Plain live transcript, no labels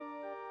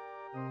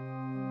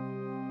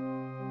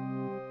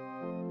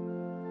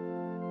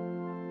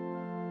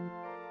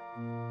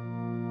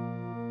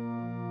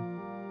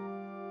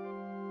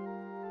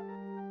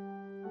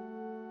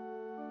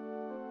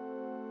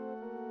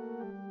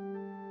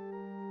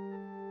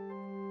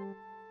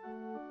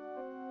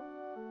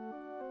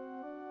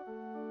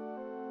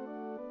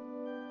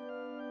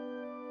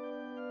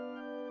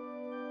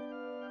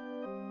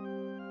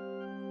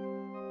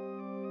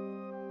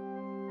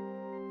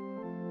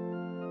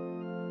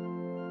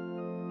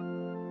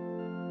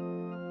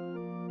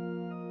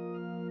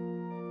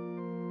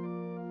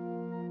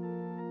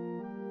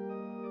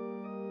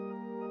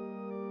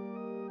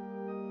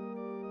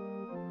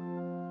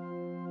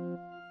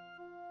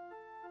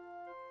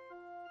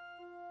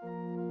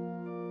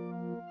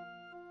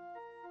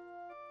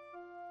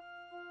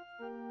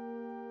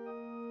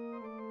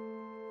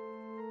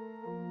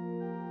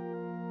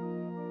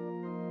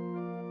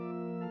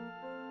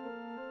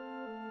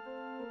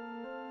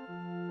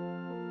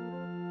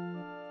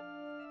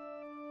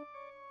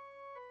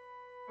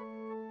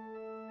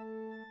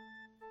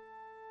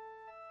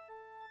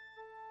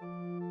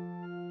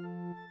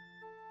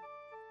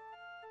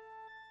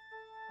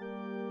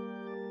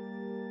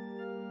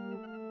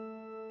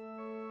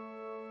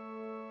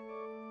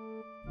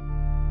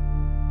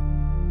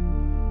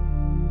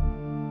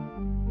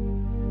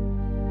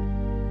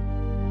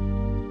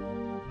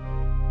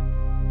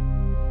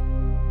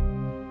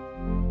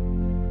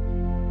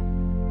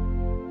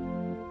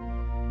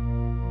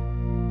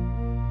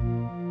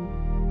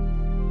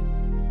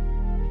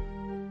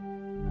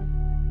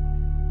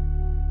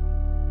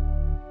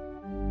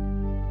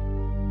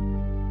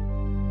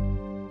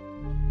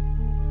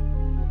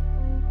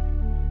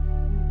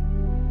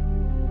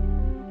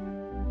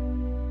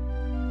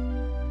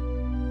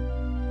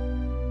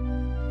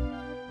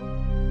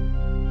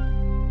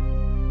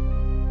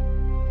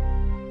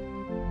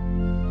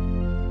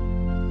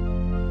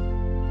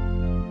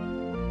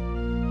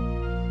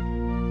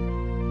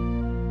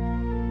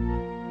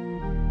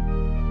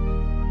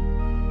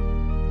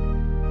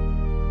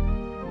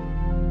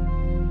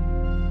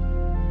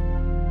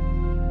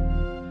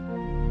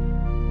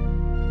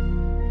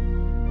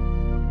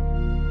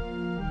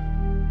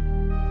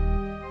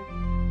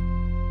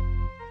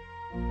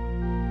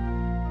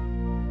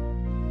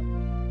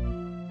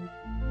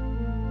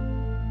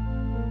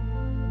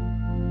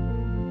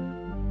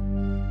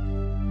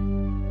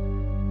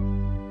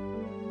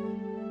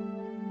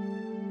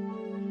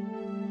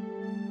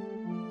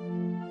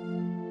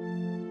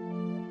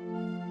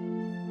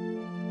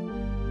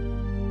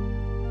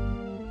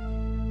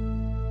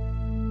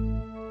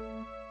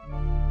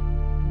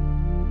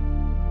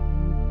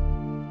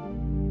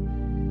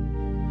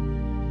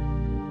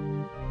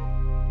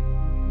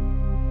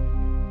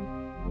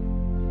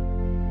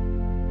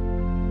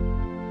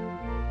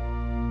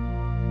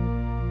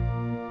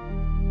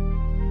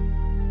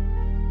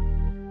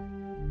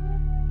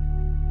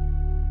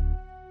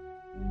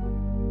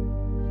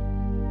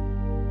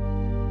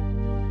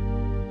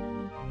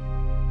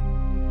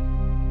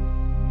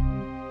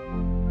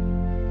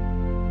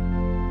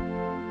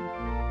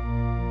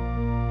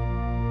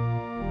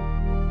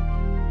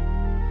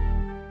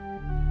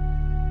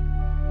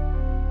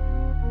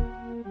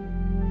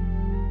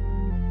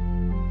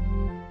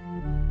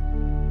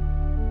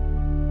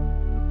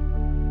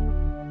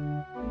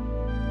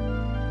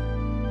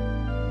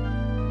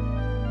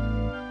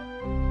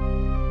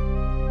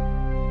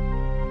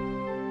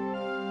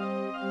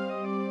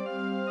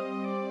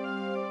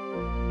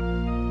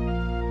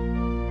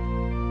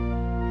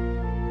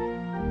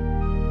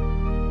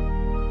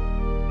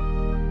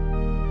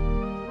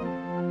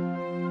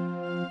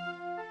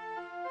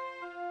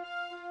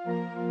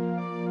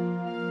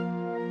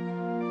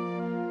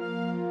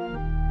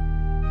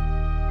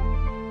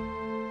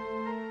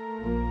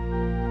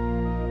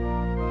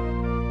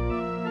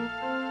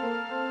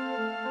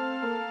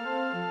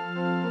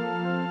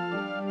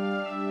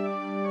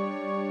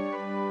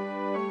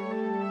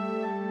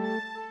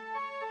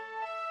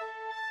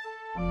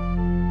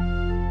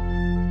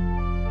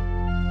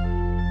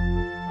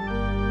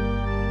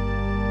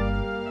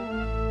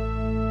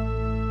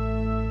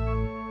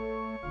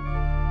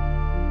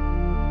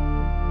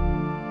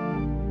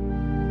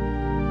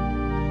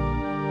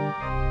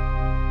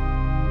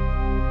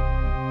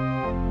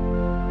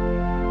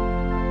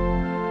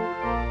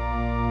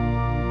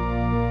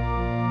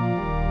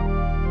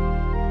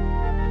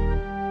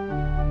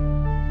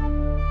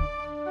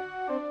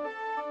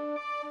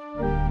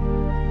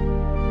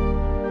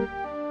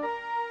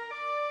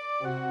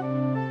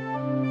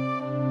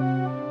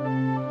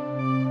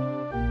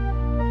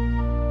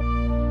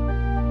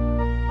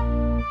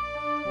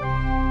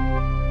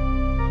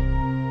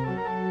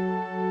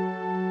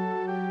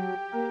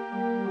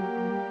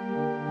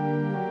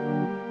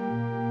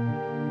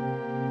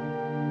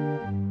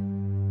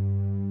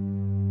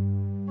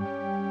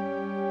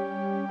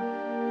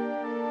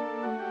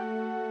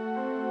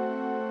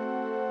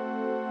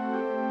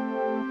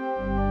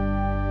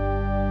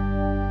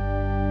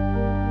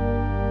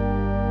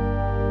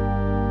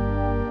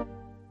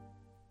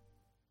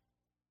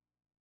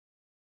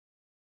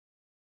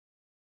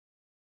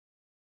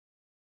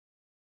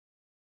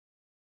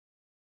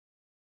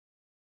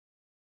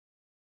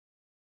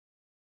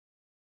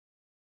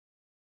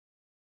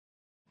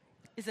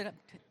Is it up?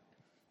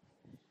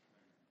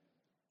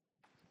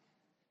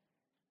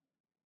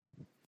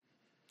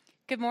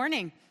 Good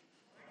morning.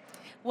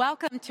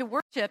 Welcome to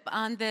worship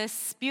on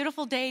this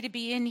beautiful day to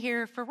be in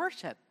here for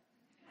worship.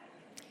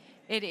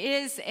 It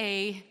is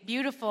a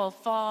beautiful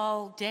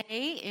fall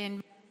day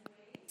in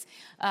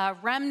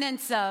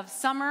remnants of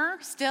summer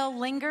still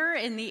linger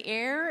in the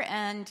air,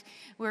 and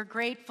we're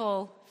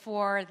grateful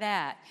for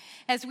that.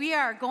 As we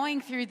are going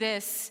through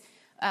this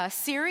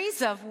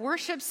series of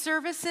worship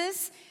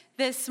services,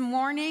 this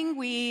morning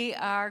we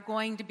are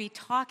going to be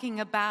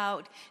talking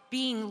about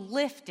being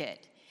lifted.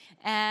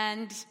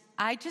 And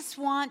I just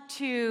want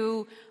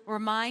to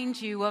remind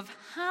you of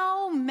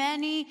how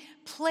many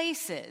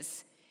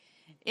places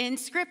in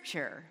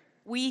Scripture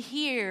we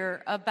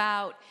hear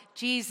about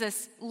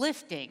Jesus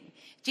lifting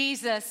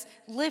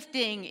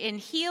in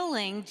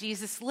healing,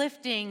 Jesus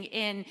lifting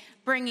in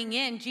bringing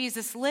in,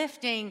 Jesus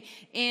lifting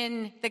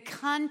in the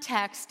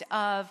context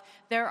of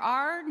there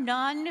are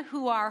none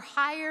who are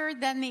higher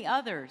than the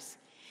others.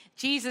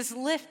 Jesus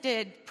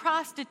lifted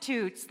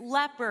prostitutes,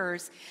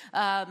 lepers,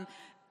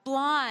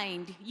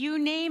 blind, you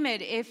name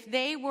it. If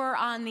they were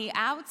on the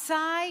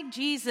outside,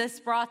 Jesus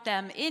brought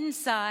them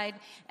inside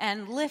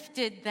and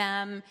lifted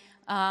them.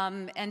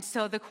 And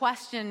so the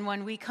question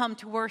when we come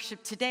to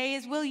worship today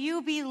is, will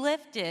you be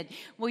lifted?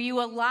 Will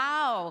you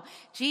allow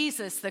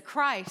Jesus, the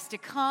Christ, to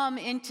come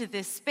into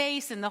this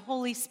space and the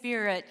Holy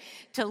Spirit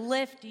to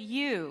lift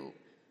you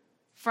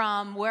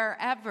from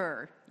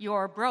wherever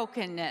your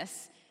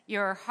brokenness,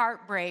 your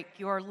heartbreak,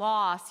 your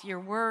loss, your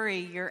worry,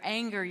 your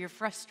anger, your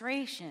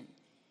frustration?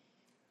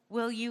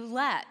 Will you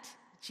let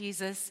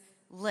Jesus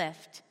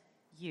lift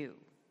you?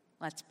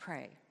 Let's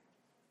pray.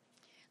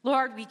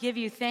 Lord, we give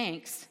you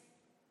thanks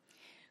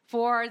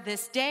for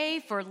this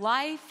day, for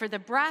life, for the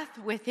breath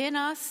within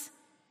us,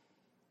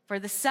 for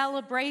the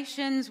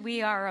celebrations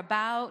we are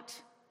about,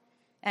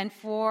 and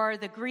for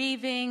the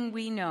grieving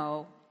we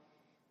know.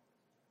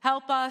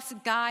 Help us,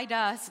 guide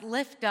us,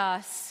 lift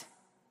us,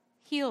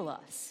 heal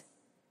us.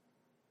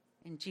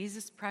 In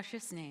Jesus'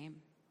 precious name,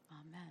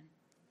 amen.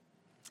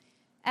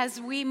 As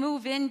we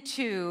move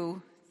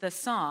into the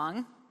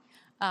song,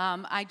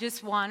 I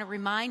just want to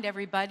remind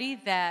everybody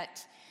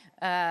that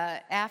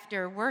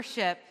after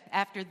worship,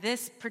 after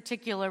this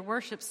particular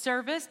worship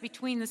service,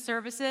 between the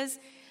services,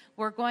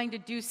 we're going to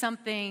do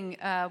something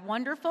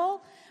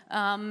wonderful,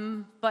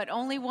 but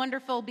only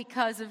wonderful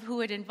because of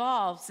who it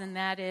involves, and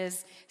that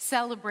is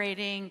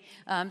celebrating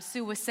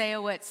Sue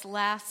Waseowic's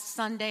last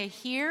Sunday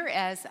here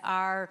as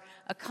our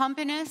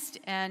accompanist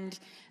and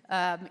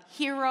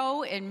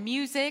hero in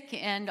music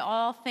and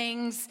all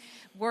things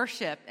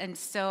worship. And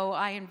so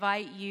I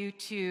invite you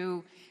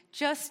to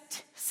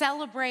just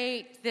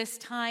celebrate this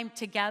time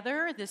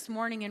together this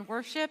morning in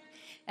worship,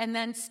 and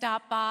then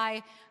stop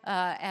by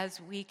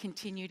as we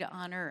continue to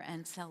honor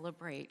and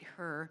celebrate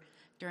her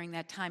during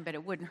that time. But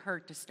it wouldn't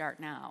hurt to start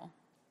now.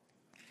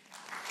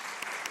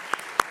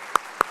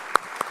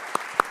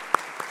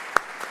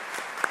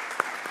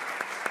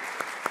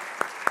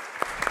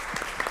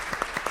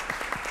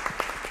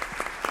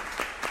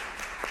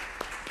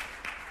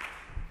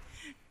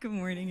 Good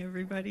morning,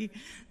 everybody.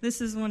 This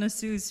is one of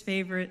Sue's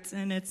favorites,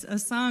 and it's a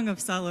song of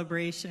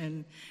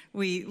celebration.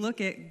 We look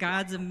at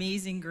God's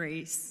amazing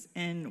grace,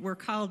 and we're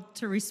called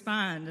to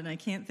respond, and I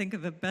can't think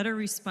of a better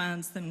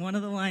response than one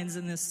of the lines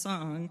in this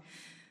song,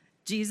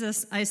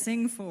 Jesus, I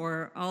sing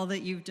for all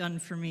that you've done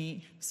for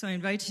me. So I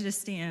invite you to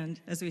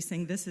stand as we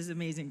sing This is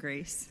Amazing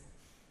Grace.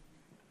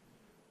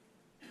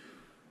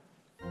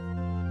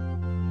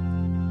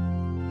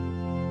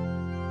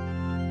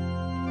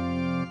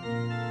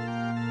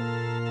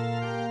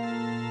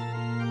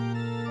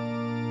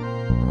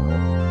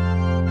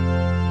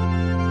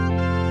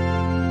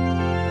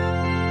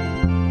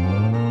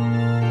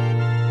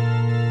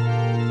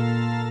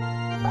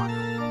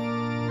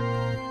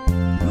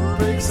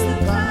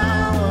 The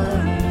power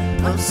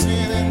of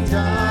sin and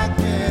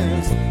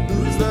darkness,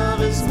 whose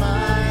love is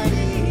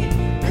mighty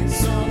and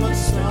so much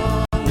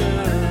stronger.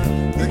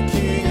 The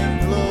King of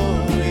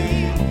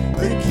glory,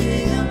 the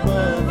King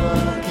above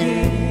all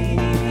kings,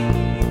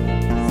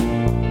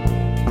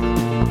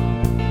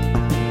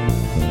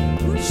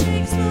 who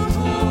shakes the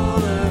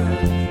whole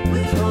earth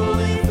with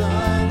holy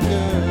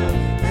thunder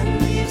and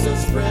leaves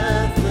us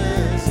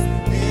breathless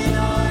in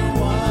awe and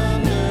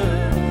wonder.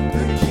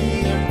 The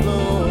King of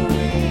glory,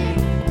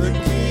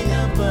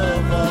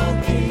 above all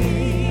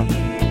kings.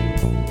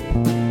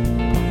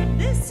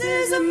 This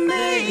is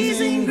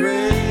amazing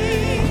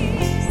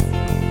grace.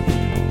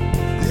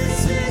 This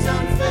is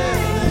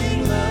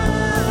unfailing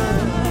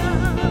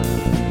love,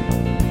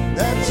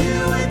 that you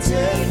would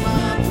take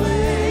my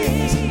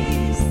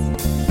place,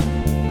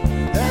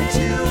 that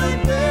you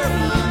would bear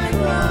my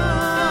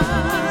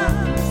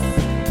cross,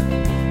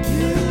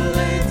 you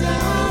laid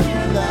down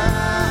your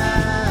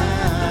life,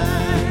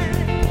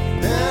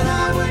 that I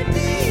would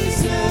be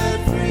set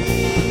free.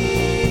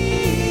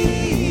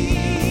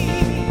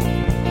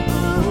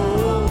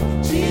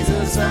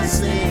 I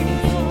sing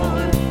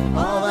for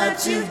all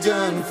that you've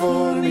done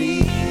for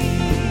me.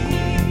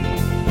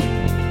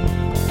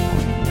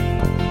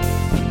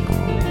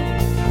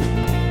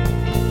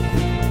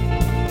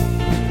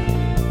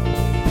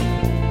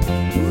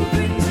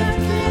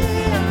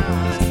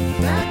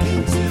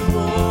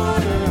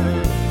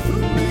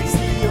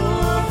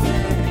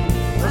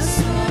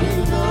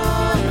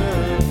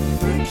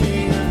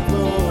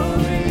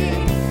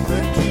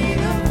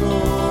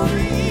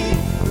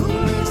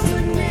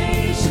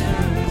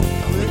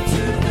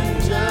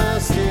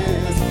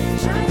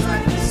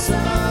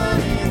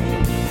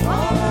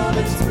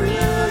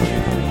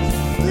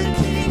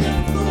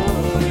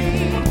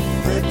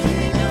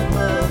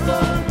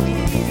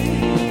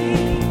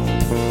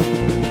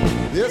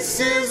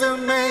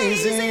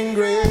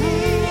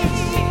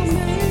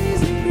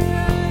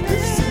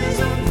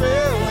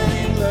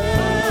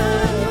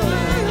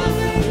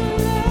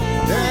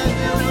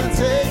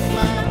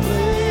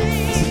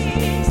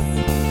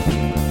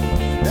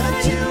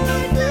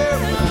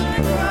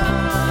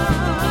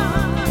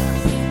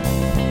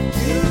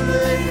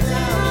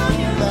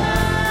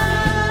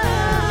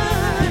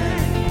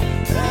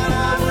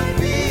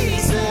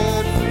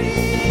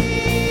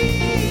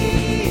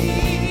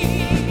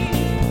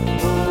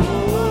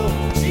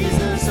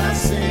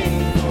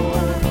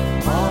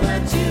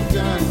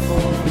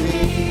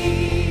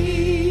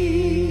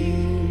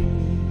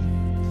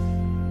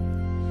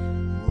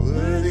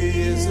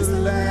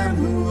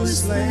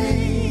 was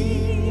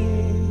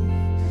slain.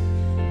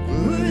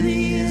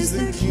 Worthy is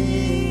the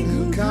King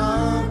who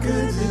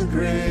conquered the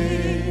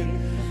grave.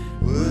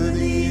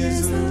 Worthy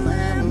is the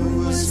Lamb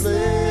who was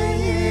slain.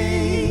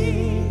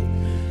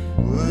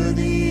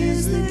 Worthy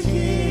is the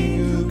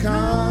King who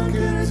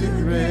conquered the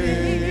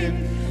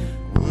grave.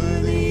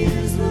 Worthy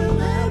is the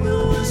Lamb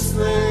who was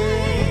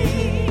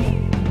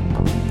slain.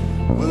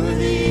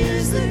 Worthy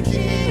is the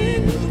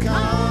King who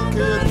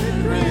conquered the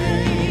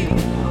grave.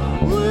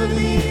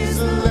 Worthy is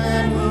the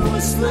Lamb who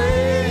was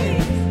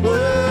slain.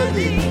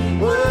 Worthy,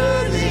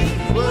 worthy,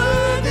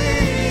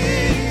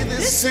 worthy.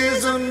 This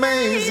is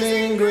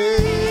amazing grace.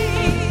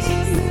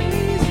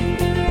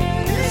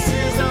 This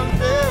is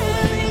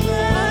unfailing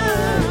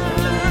love.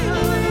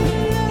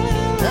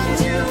 That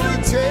you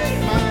would take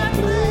my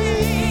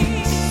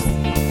place.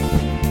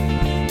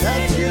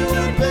 That you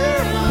would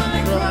bear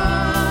my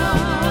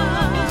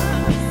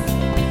cross.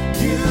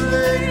 You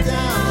laid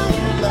down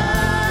your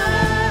life,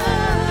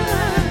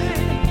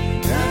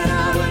 that I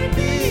would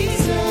be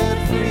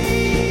set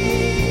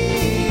free.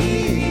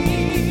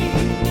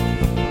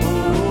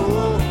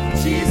 Oh,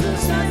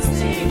 Jesus, I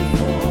sing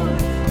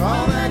for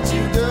all that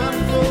you've done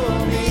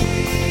for me.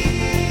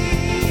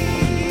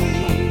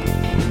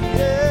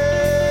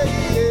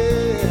 Yeah,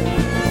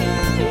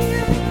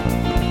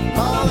 yeah.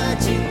 All that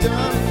you've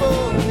done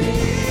for me.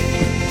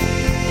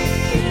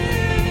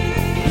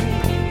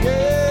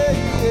 Yeah,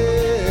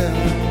 yeah.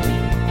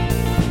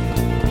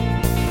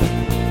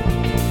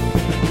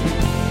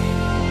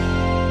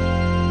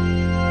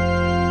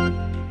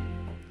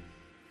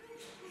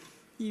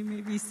 You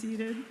may be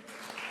seated.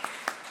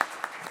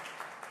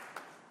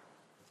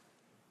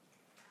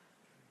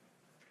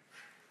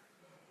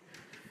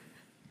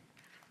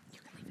 You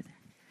can leave it there.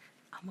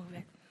 I'll move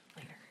it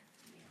later.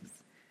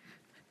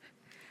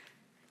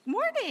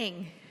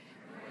 Morning.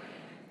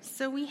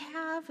 So we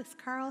have, is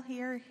Carl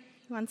here?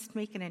 He wants to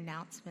make an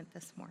announcement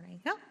this morning.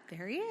 Oh,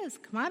 there he is.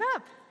 Come on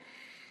up.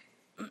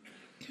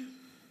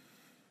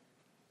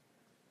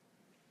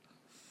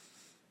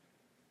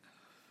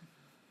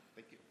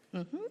 Thank you.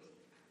 Mm-hmm. Good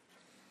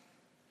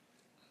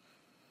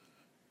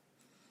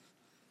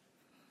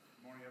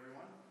morning,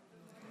 everyone.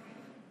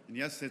 And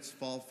yes, it's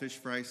fall fish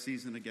fry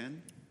season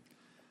again.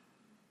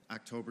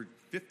 October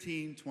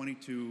 15,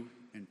 22,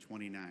 and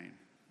 29.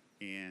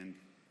 And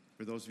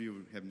for those of you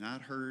who have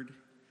not heard,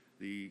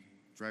 the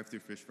drive-through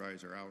fish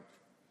fries are out.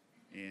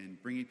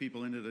 And bringing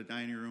people into the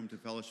dining room to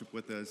fellowship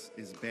with us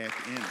is back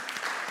in.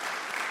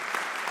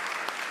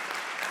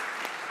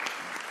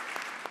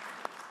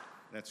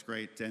 That's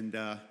great. And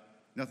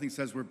nothing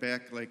says we're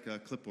back like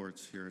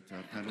clipboards here at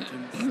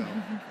Pendleton. So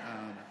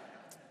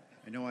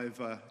I know I've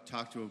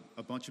talked to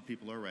a bunch of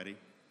people already.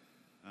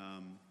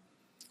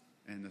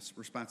 And the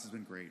response has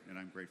been great, and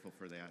I'm grateful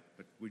for that.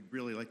 But we'd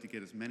really like to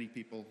get as many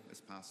people as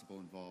possible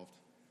involved.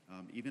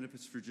 Even if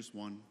it's for just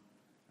one,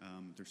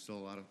 there's still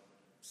a lot of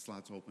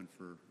slots open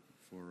for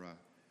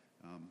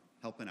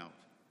helping out.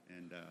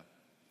 And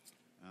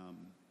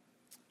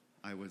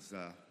I was,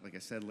 like I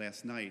said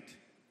last night,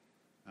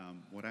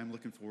 what I'm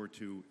looking forward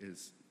to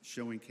is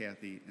showing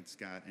Kathy and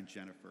Scott and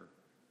Jennifer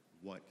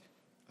what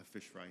a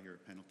fish fry here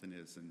at Pendleton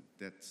is. And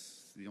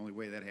that's the only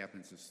way that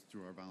happens is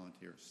through our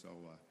volunteers. So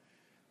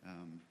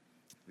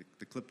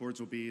the clipboards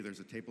will be, there's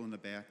a table in the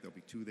back. There'll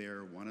be two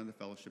there, one on the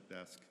fellowship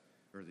desk,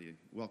 or the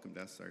welcome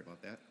desk, sorry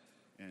about that.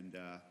 And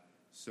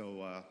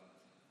so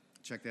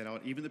check that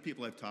out. Even the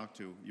people I've talked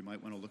to, you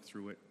might want to look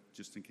through it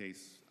just in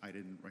case I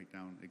didn't write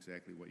down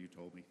exactly what you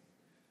told me.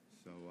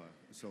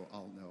 So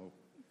I'll know.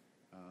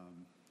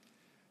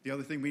 The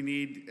other thing we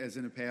need, as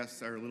in the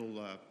past, are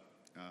little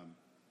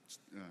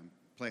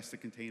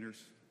plastic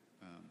containers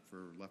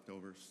for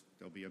leftovers.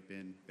 There'll be a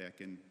bin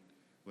back in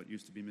what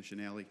used to be Mission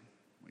Alley.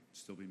 Might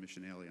still be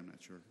Mission Alley, I'm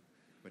not sure.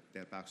 But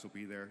that box will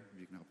be there.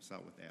 You can help us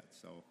out with that.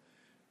 So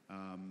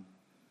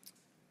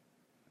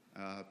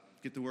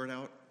get the word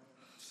out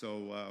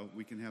so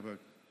we can have a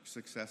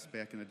success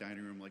back in the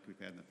dining room like we've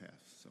had in the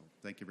past. So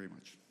thank you very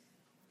much.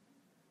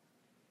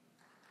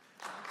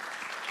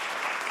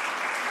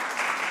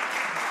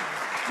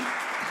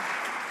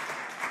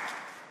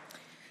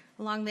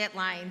 Along that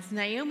lines,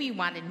 Naomi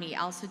wanted me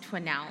also to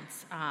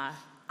announce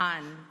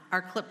on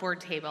our clipboard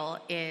table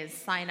is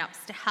sign-ups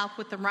to help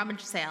with the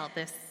rummage sale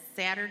this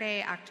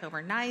Saturday,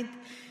 October 9th,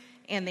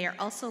 and they are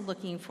also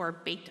looking for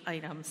baked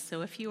items.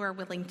 So if you are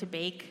willing to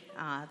bake,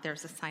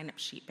 there's a sign-up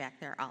sheet back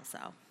there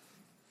also.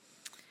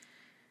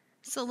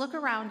 So look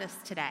around us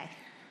today.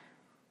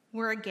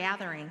 We're a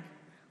gathering.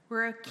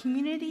 We're a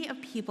community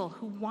of people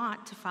who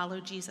want to follow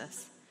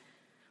Jesus.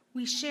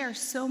 We share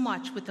so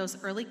much with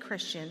those early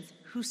Christians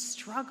who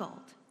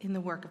struggled in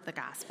the work of the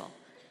gospel.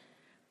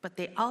 But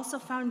they also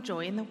found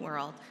joy in the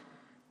world,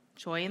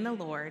 joy in the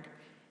Lord,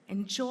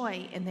 and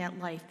joy in that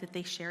life that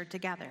they shared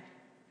together.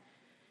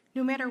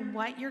 No matter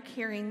what you're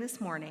carrying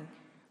this morning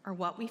or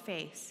what we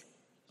face,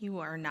 you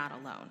are not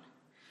alone.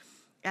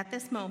 At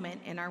this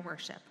moment in our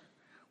worship,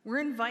 we're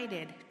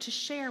invited to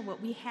share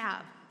what we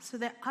have so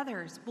that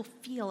others will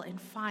feel and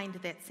find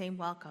that same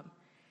welcome,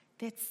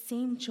 that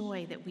same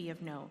joy that we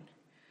have known.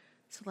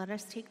 So let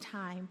us take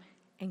time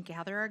and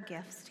gather our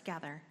gifts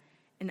together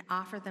and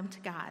offer them to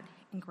God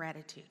in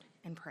gratitude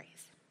and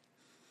praise.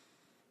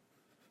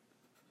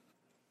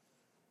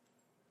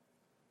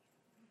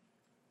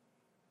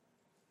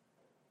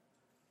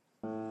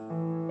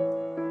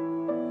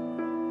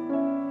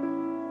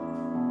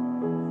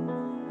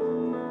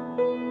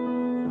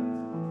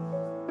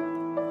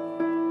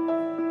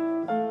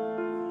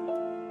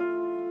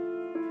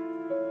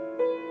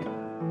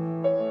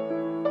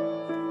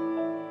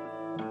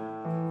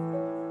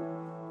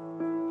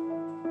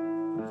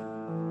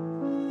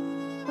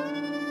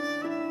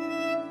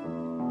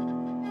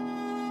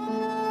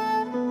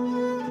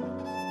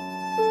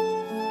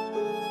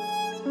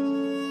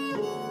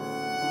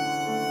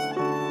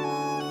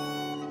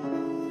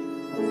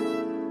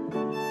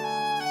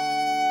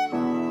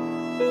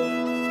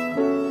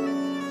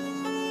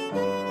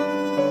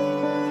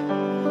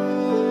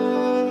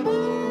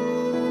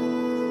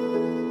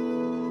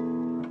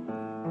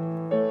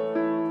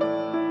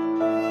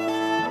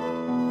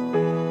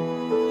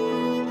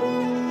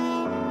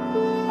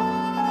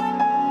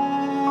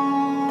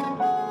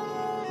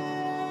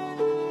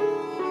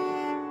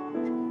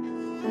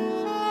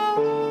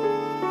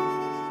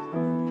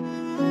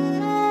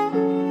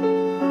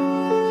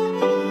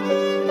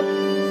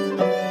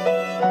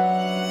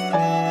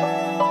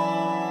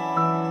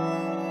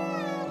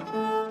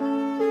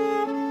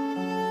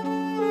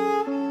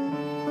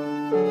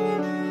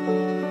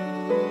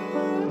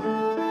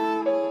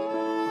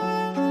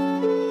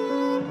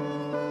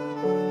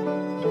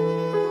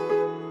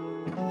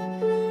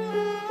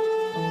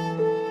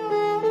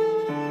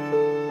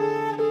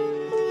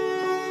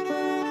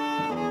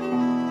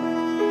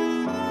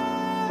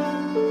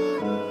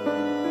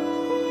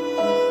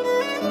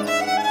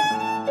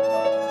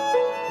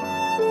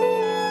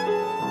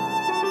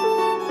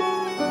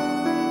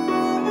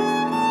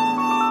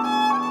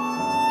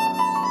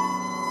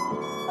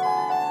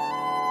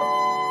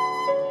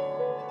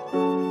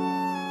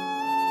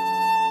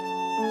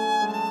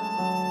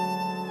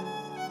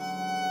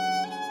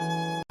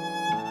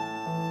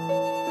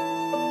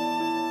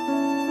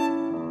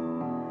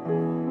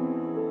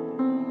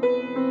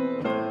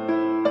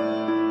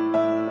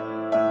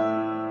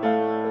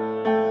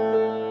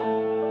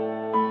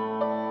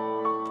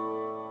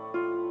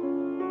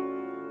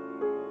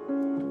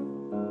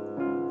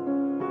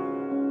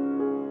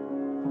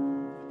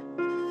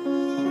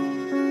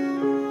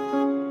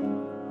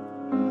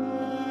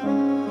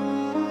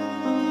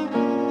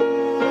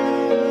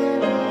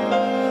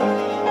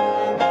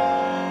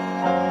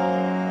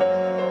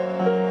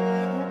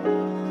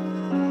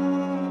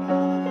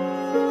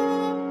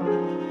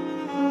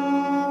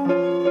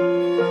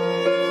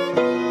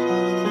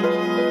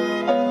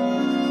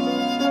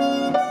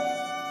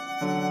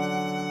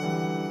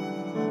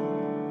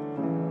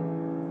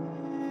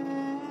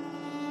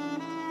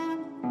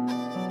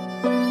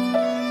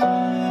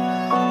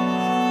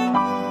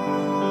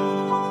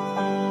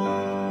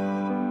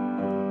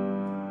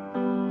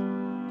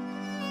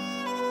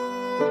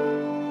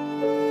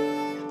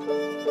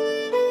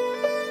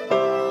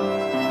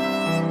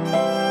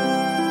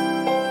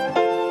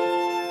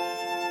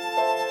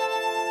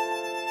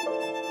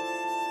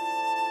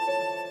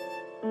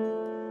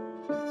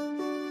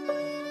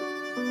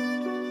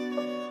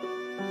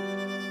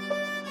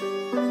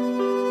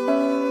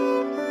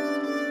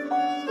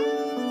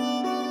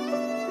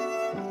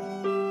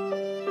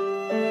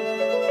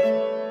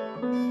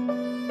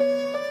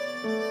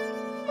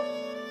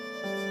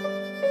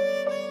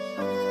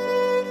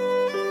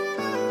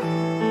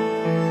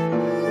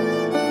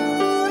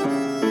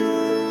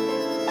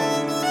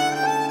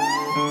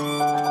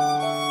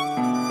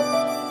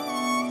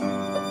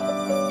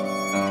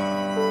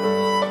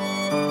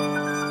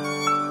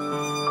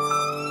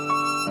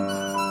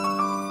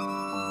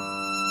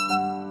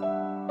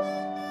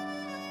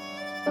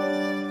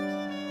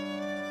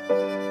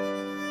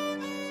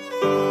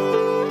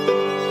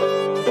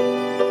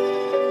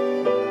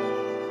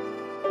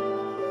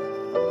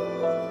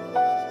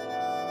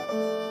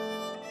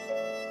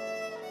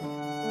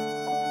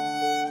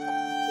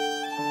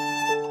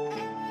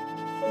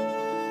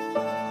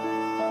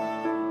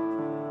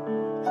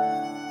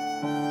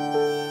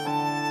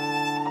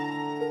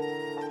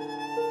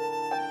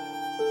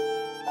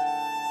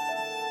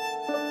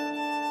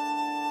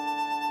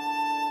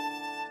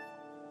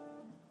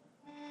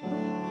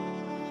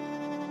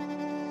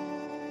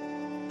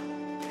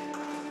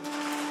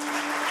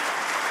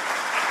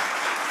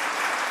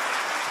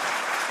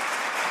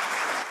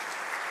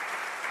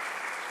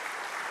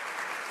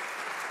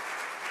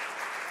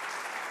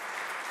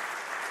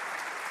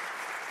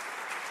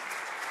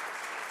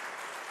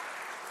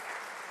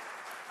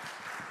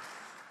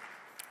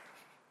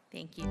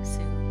 Thank you,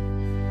 Sue.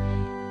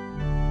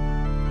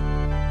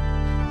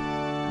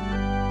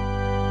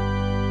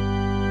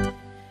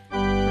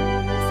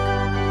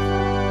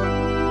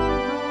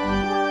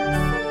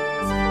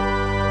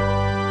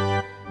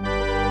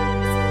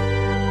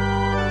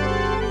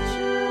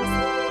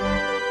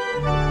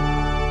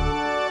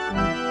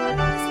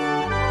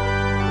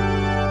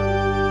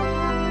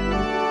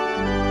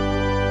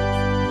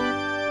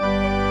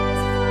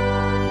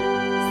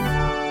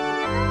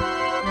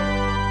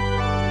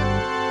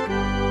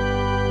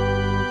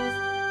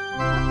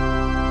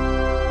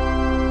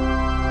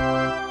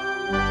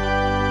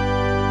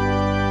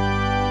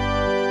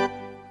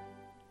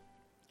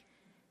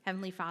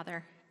 Heavenly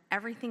Father,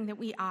 everything that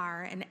we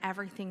are and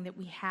everything that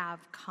we have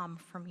come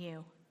from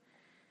you.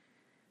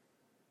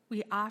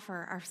 We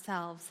offer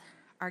ourselves,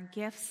 our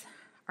gifts,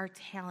 our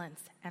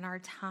talents, and our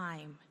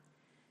time.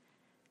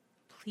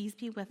 Please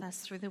be with us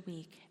through the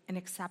week and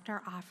accept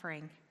our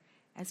offering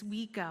as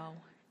we go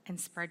and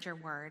spread your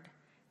word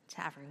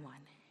to everyone.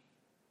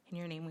 In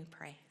your name we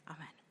pray.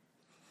 Amen.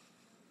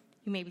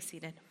 You may be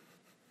seated.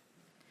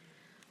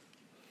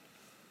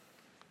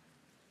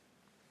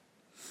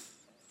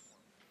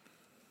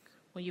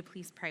 Will you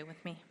please pray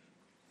with me?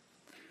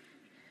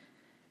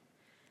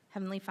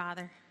 Heavenly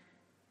Father,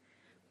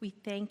 we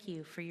thank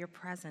you for your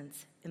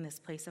presence in this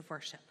place of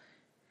worship.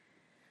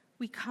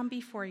 We come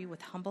before you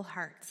with humble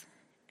hearts,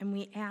 and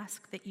we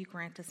ask that you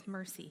grant us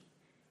mercy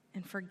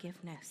and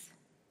forgiveness.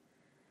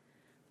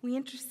 We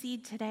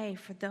intercede today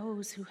for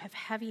those who have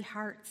heavy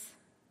hearts.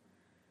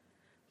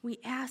 We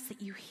ask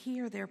that you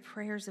hear their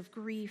prayers of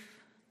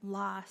grief,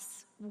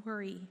 loss,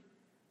 worry,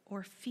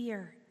 or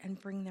fear and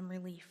bring them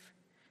relief.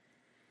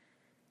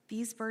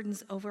 These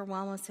burdens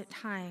overwhelm us at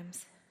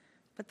times,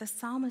 but the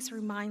psalmist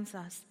reminds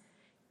us,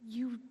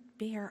 you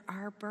bear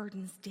our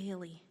burdens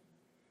daily.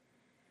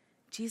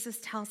 Jesus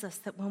tells us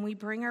that when we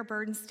bring our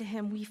burdens to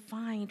him, we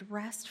find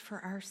rest for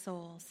our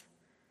souls.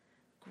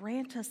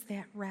 Grant us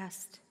that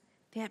rest,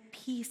 that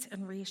peace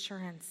and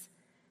reassurance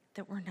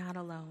that we're not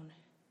alone.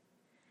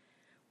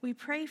 We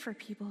pray for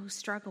people who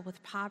struggle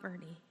with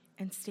poverty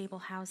and stable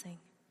housing.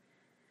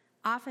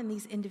 Often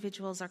these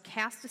individuals are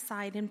cast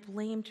aside and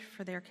blamed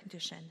for their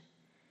condition.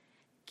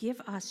 Give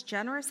us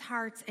generous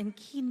hearts and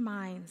keen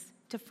minds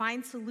to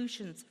find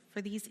solutions for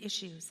these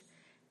issues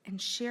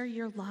and share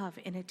your love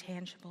in a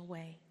tangible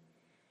way.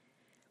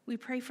 We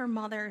pray for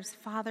mothers,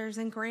 fathers,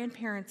 and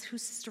grandparents who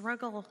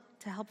struggle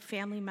to help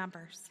family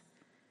members.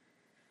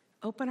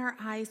 Open our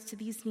eyes to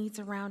these needs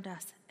around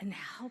us and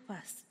help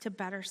us to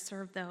better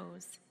serve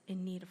those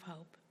in need of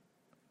hope.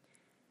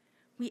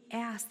 We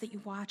ask that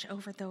you watch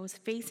over those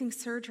facing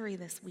surgery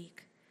this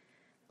week.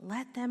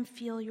 Let them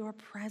feel your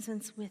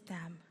presence with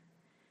them.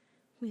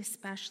 We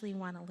especially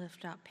want to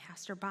lift up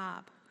Pastor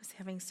Bob, who's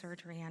having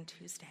surgery on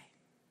Tuesday.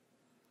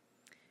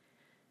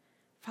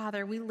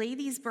 Father, we lay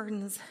these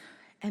burdens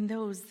and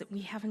those that we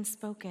haven't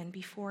spoken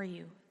before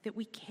you, that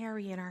we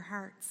carry in our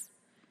hearts.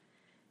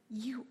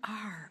 You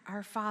are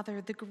our Father,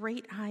 the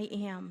great I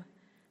am,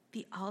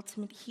 the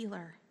ultimate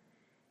healer,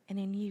 and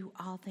in you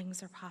all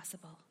things are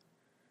possible.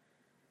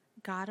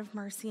 God of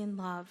mercy and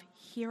love,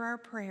 hear our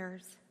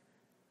prayers,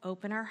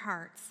 open our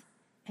hearts,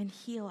 and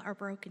heal our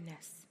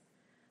brokenness.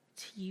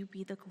 To you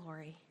be the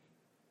glory.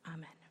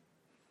 Amen.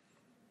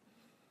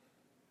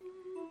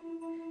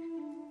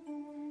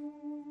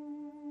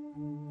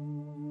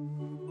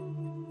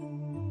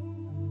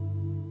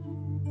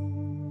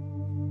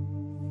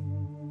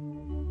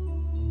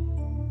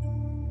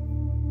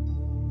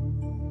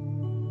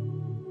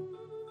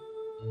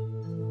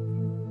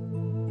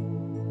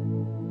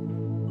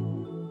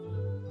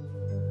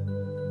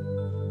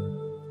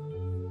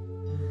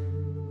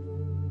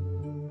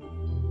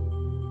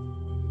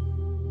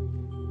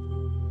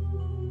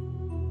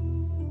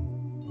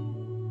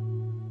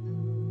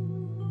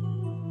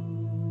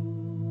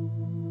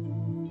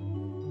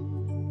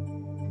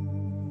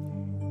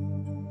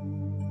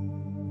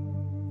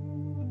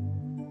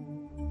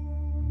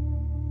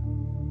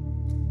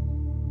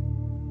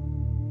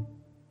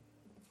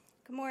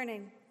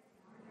 Morning.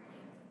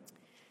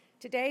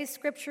 Today's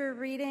scripture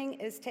reading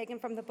is taken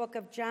from the book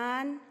of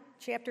John,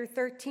 chapter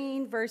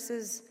 13,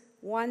 verses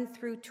 1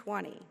 through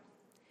 20.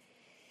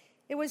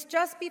 It was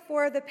just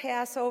before the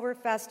Passover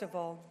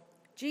festival.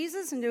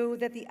 Jesus knew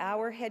that the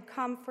hour had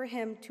come for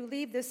him to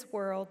leave this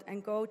world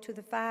and go to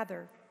the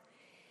Father.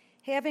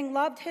 Having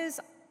loved his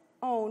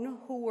own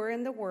who were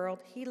in the world,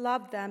 he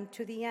loved them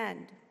to the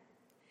end.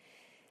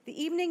 The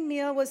evening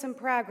meal was in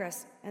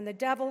progress, and the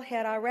devil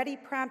had already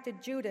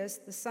prompted Judas,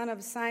 the son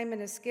of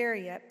Simon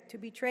Iscariot, to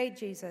betray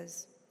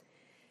Jesus.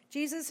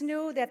 Jesus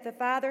knew that the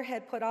Father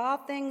had put all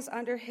things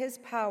under his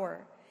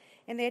power,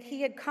 and that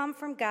he had come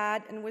from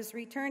God and was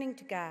returning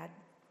to God.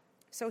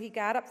 So he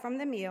got up from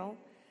the meal,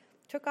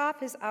 took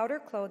off his outer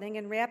clothing,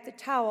 and wrapped a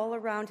towel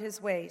around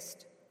his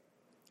waist.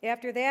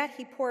 After that,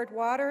 he poured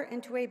water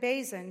into a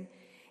basin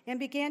and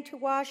began to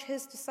wash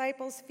his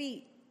disciples'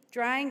 feet,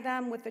 drying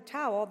them with the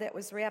towel that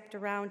was wrapped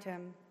around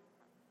him.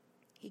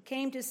 He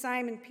came to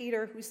Simon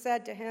Peter, who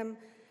said to him,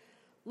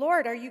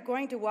 "Lord, are you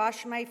going to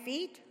wash my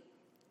feet?"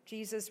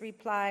 Jesus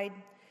replied,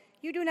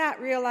 "You do not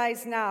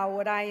realize now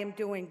what I am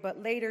doing,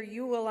 but later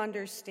you will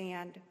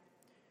understand."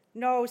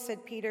 "No,"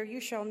 said Peter,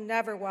 "you shall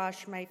never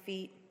wash my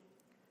feet."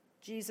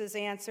 Jesus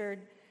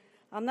answered,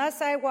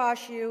 "Unless I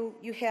wash you,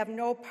 you have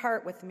no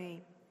part with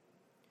me."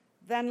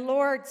 "Then,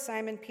 Lord,"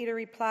 Simon Peter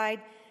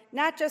replied,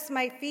 "not just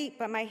my feet,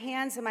 but my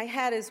hands and my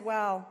head as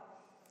well."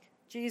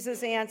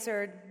 Jesus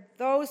answered,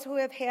 "Those who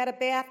have had a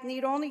bath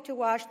need only to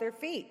wash their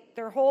feet.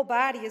 Their whole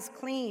body is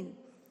clean.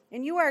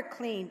 And you are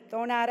clean,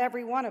 though not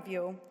every one of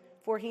you."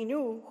 For he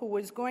knew who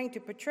was going to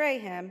betray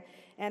him,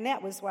 and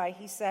that was why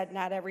he said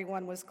not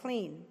everyone was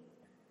clean.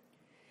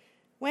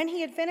 When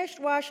he had finished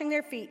washing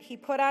their feet, he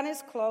put on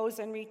his clothes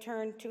and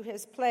returned to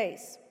his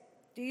place.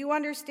 "Do you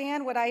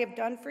understand what I have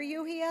done for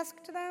you?" he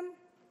asked them.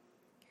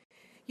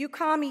 "You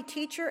call me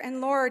teacher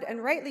and Lord,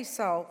 and rightly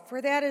so,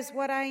 for that is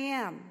what I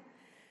am.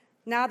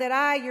 Now that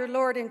I, your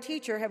Lord and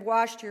teacher, have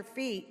washed your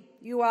feet,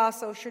 you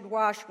also should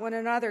wash one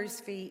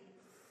another's feet.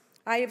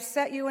 I have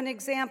set you an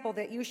example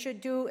that you should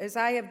do as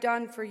I have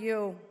done for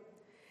you.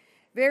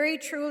 Very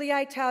truly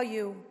I tell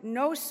you,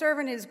 no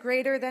servant is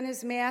greater than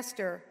his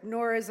master,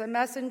 nor is a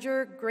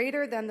messenger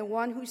greater than the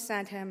one who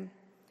sent him.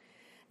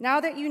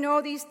 Now that you know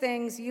these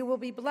things, you will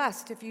be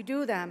blessed if you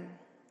do them.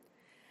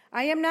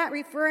 I am not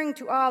referring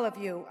to all of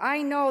you.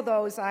 I know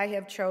those I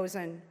have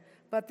chosen.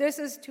 But this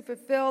is to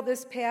fulfill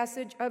this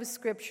passage of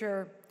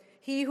Scripture.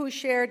 He who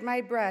shared my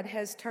bread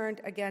has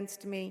turned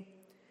against me.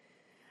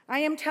 I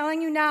am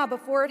telling you now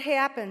before it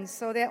happens,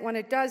 so that when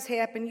it does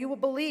happen, you will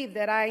believe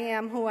that I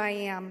am who I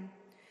am.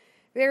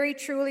 Very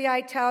truly I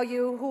tell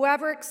you,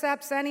 whoever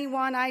accepts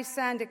anyone I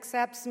send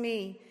accepts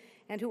me,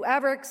 and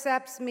whoever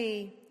accepts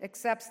me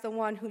accepts the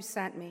one who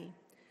sent me."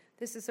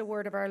 This is the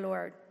word of our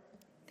Lord.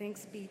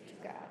 Thanks be to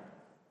God.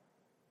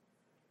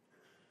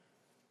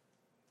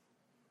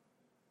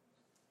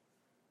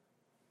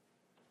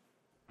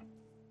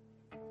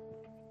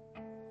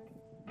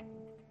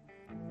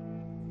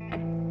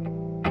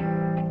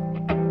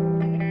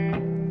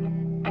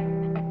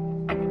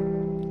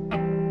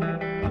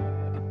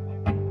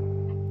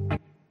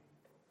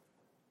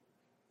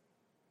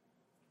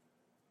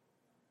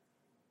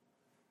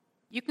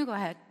 You can go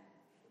ahead.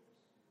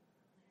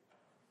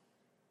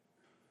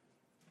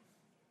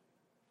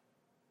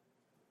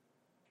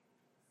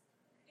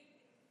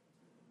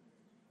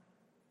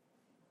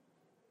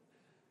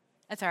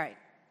 That's all right.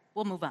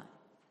 We'll move on.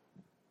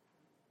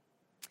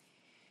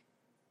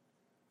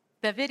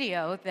 The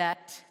video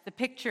the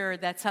picture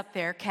that's up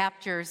there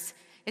captures,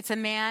 it's a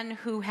man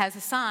who has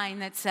a sign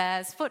that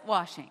says foot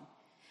washing,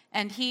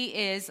 and he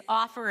is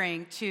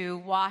offering to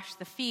wash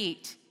the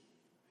feet.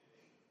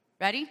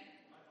 Ready?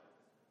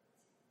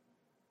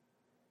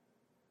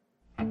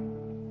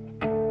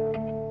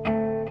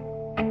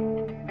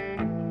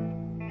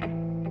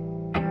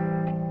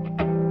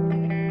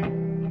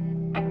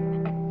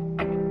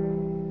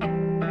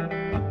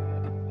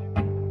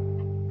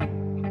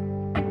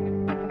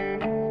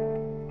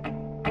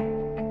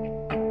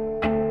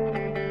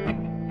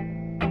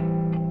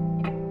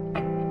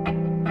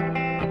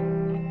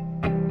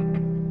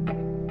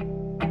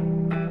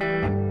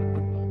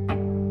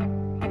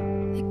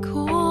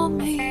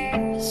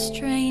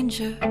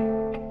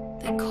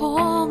 They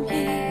call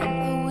me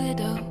a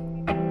widow.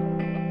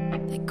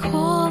 They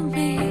call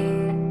me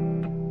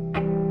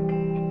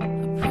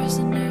a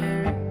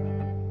prisoner.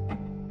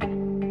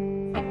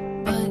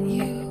 But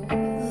you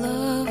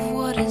love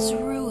what is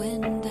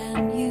ruined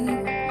and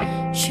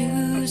you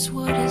choose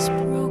what is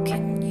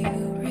broken. You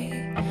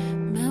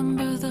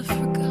remember the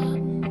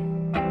forgotten.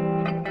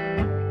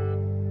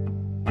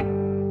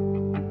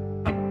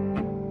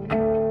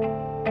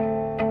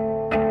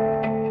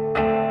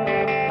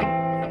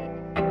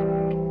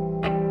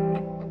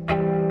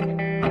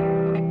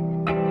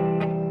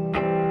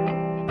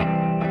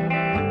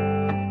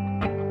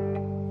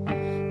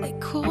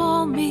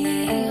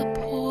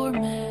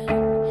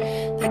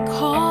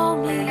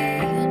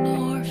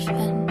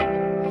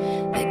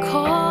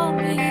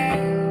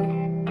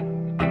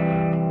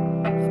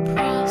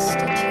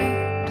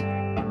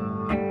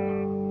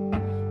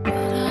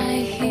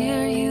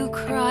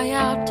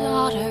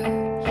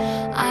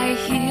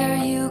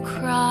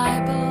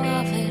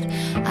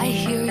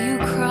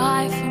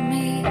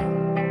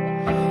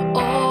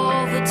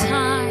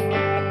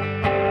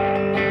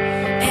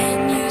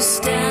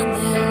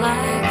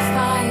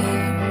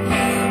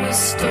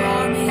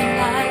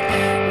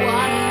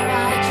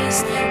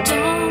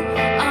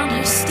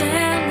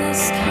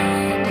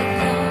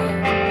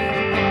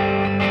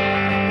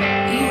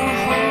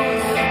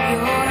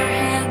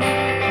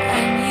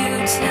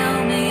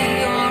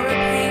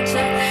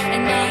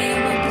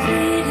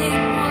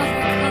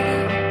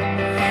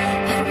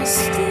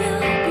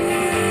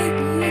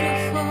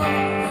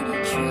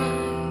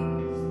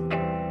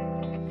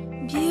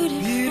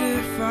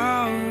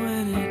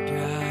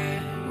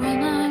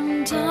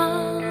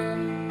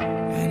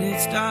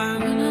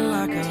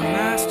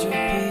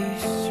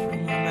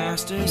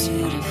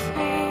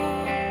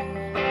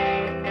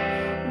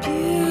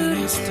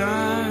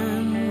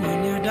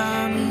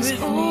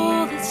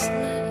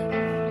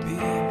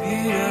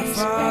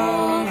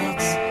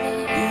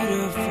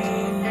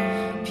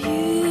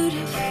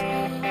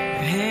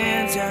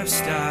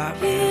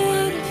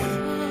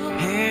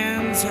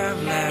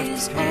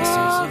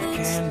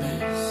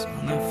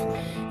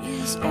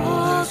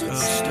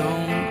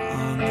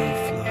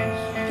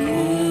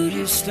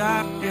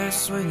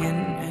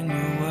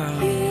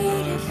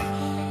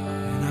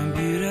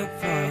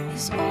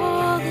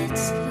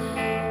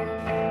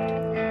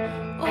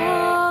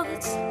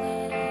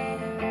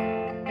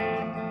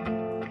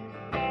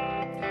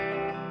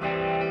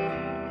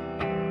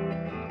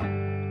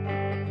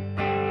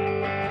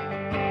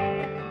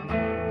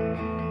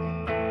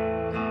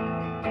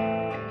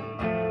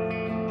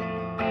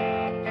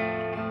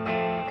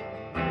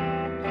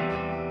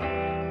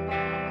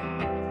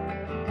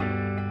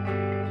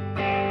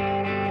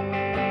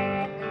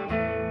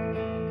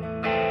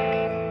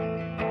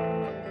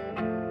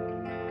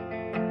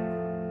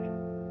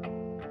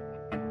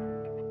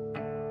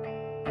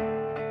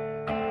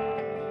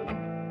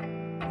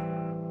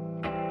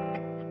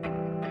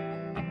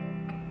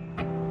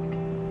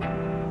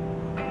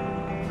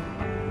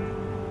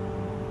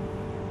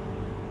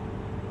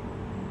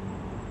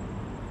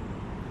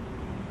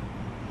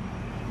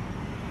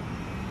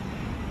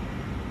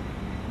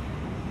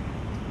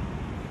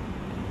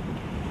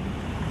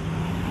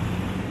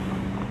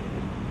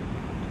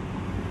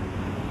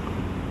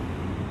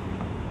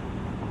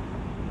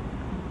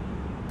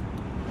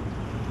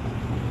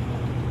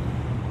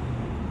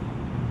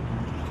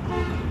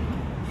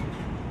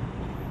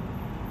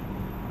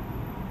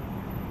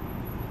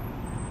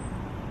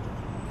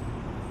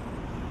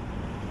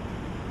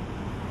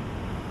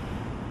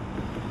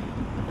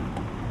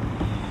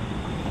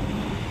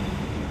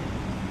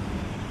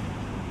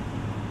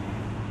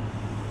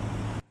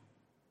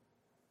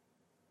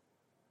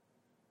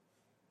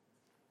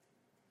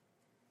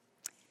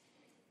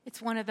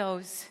 It's one of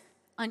those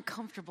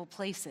uncomfortable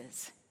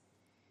places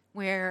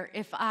where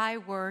if I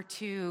were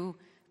to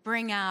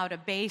bring out a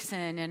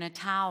basin and a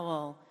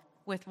towel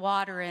with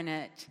water in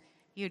it,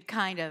 you'd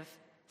kind of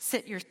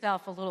sit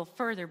yourself a little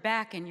further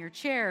back in your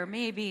chair,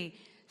 maybe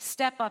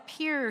step up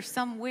here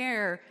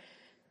somewhere.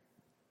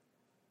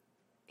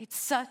 It's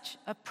such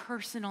a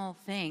personal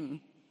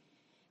thing.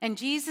 And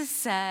Jesus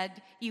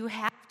said, you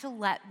have to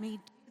let me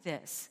do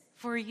this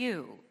for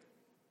you.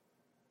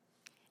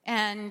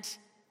 And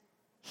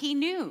he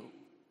knew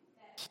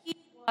that he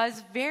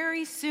was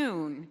very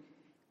soon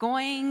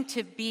going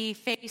to be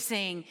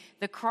facing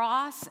the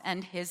cross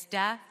and his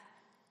death.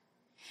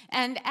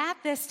 And at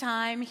this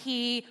time,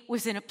 he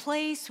was in a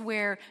place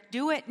where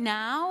do it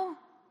now,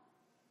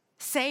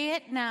 say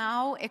it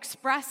now,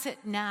 express it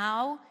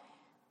now,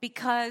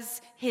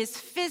 because his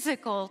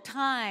physical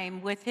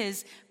time with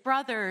his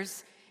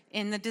brothers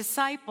and the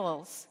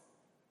disciples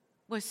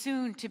was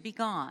soon to be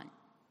gone.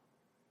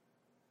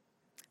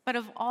 But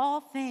of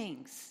all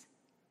things,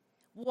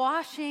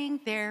 washing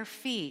their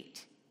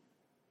feet.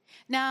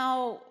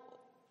 Now,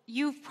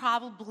 you've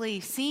probably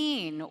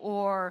seen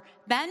or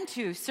been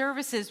to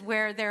services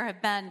where there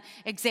have been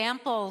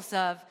examples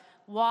of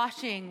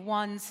washing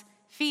one's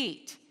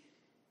feet.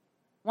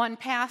 One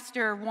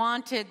pastor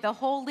wanted the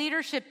whole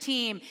leadership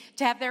team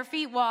to have their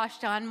feet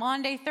washed on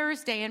Monday,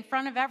 Thursday in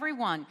front of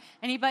everyone.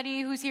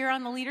 Anybody who's here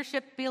on the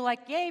leadership be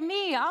like, yay,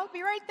 me, I'll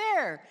be right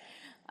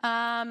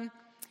there.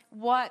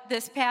 What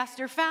this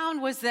pastor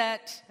found was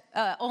that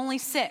only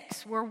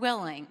 6 were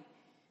willing.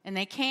 And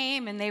they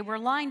came and they were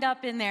lined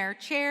up in their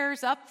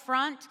chairs up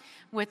front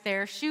with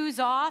their shoes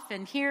off.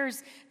 And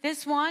here's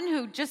this one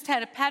who just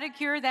had a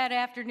pedicure that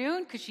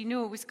afternoon because she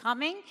knew it was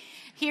coming.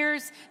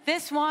 Here's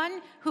this one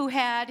who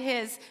had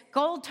his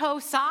gold toe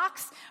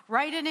socks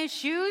right in his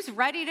shoes,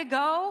 ready to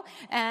go.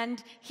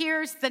 And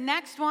here's the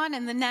next one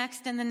and the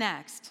next and the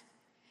next.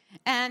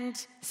 And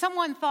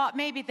someone thought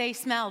maybe they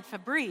smelled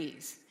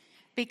Febreze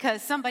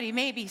because somebody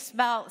maybe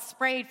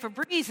sprayed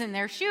Febreze in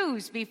their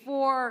shoes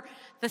before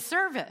the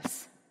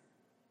service.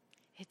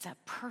 It's a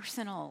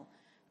personal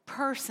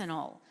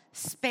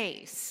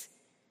space.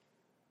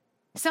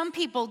 Some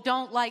people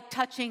don't like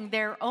touching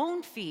their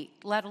own feet,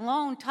 let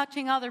alone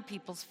touching other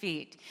people's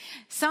feet.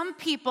 Some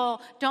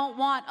people don't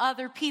want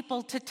other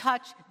people to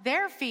touch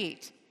their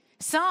feet.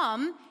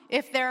 Some,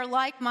 if they're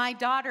like my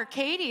daughter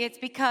Katie, it's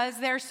because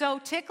they're so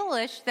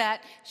ticklish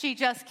that she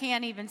just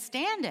can't even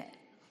stand it.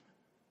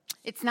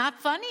 It's not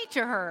funny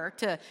to her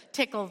to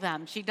tickle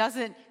them. She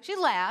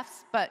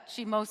laughs, but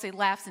she mostly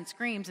laughs and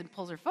screams and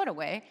pulls her foot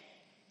away.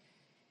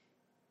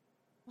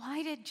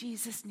 Why did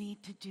Jesus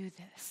need to do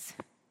this?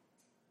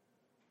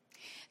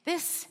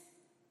 This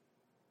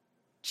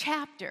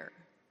chapter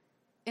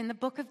in the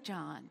book of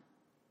John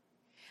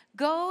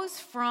goes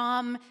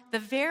from the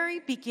very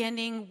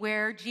beginning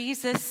where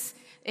Jesus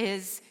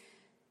is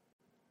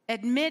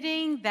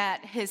admitting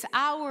that his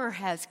hour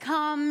has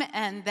come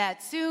and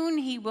that soon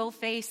he will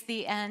face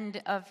the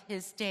end of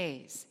his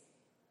days.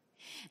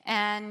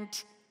 And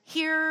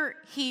here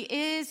he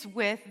is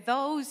with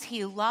those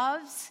he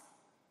loves.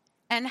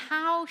 And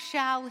how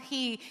shall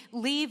he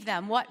leave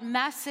them? What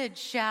message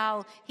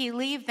shall he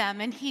leave them?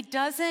 And he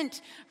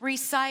doesn't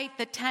recite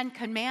the 10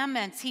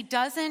 Commandments. He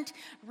doesn't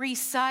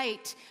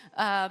recite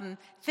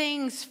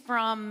things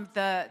from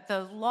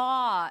the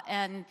law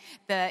and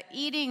the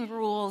eating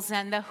rules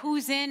and the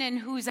who's in and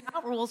who's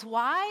out rules.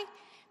 Why?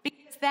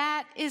 Because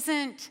that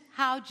isn't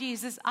how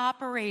Jesus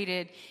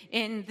operated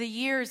in the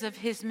years of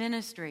his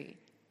ministry.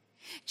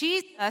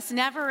 Jesus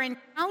never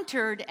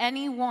encountered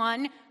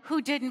anyone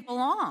who didn't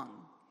belong.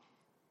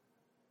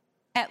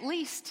 At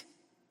least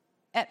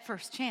at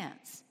first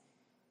chance.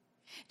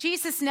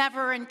 Jesus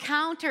never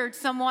encountered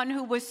someone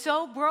who was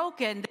so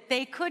broken that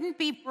they couldn't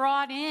be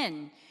brought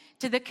in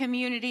to the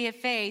community of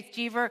faith.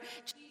 Jesus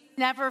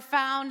never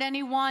found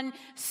anyone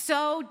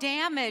so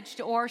damaged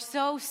or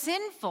so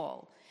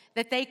sinful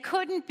that they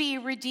couldn't be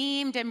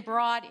redeemed and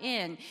brought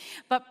in.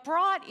 But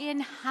brought in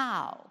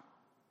how?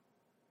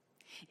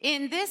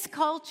 In this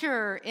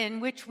culture in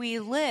which we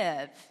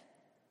live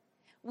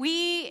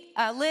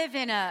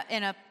in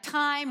a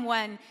time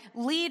when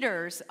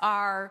leaders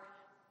are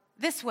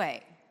this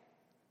way,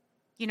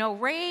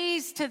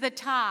 raised to the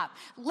top,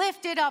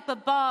 lifted up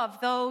above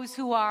those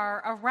who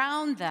are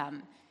around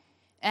them.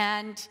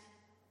 And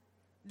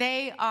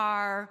they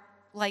are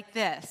like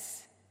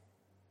this.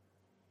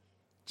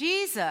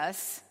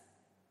 Jesus'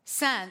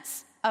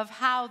 sense of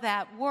how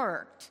that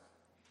worked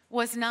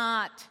was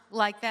not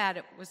like that.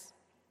 It was,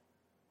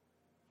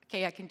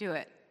 okay, I can do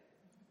it.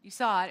 You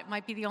saw it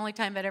might be the only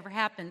time that ever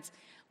happens,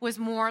 was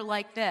more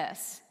like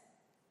this.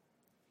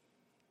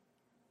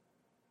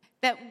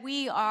 That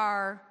we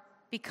are,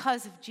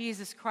 because of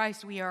Jesus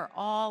Christ, we are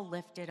all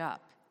lifted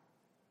up.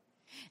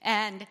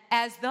 And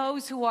as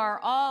those who are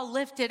all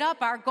lifted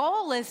up, our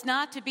goal is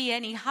not to be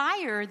any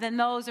higher than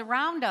those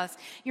around us.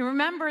 You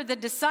remember the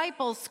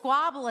disciples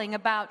squabbling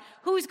about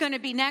who's going to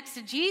be next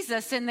to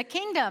Jesus in the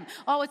kingdom.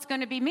 Oh, it's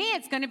going to be me,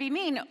 it's going to be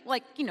me.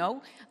 Like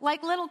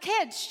little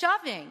kids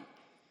shoving.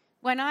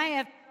 When I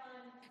have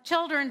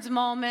children's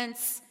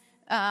moments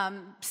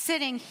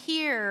sitting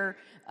here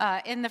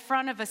in the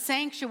front of a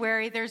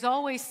sanctuary, there's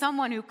always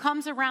someone who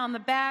comes around the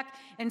back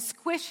and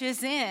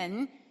squishes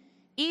in,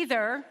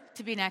 either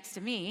to be next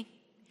to me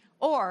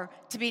or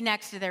to be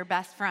next to their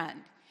best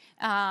friend.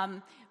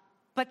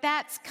 But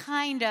that's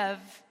kind of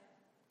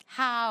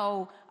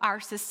how our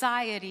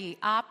society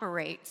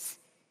operates.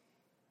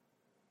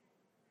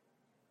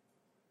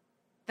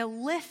 The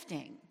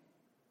lifting,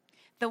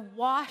 the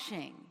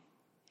washing,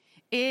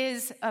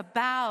 is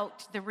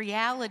about the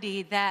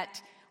reality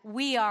that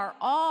we are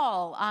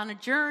all on a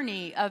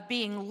journey of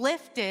being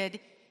lifted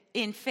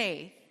in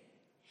faith.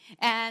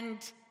 And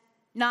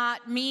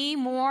not me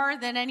more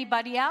than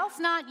anybody else,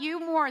 not you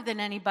more than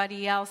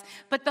anybody else.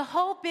 But the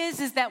hope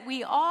is that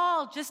we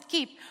all just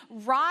keep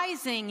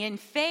rising in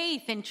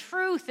faith and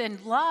truth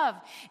and love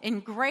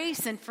and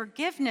grace and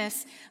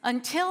forgiveness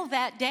until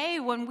that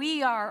day when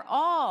we are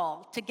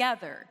all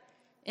together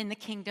in the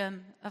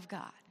kingdom of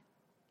God.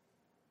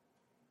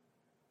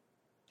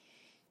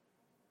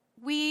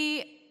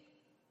 We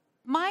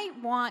might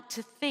want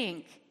to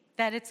think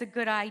that it's a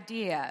good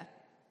idea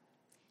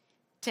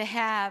to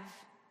have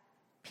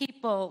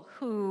people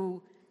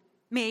who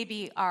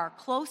maybe are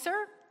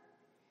closer.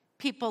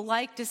 People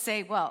like to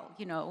say, well,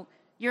 you know,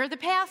 you're the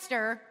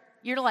pastor.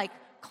 You're like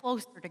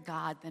closer to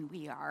God than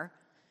we are.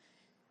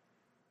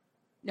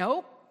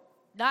 Nope,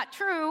 not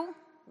true.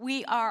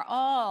 We are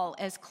all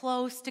as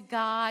close to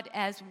God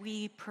as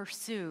we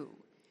pursue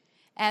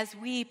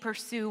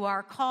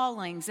our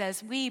callings,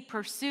 as we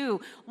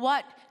pursue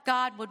what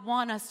God would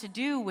want us to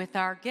do with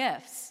our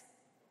gifts.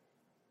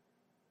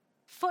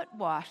 Foot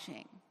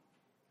washing.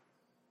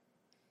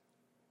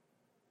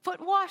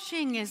 Foot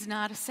washing is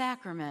not a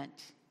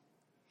sacrament.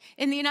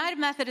 In the United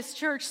Methodist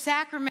Church,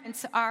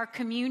 sacraments are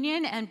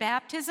communion and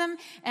baptism.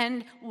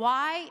 And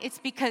why? It's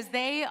because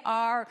they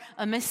are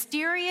a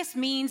mysterious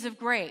means of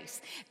grace.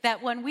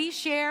 That when we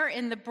share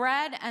in the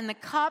bread and the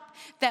cup,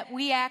 that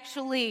we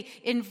actually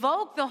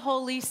invoke the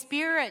Holy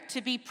Spirit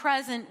to be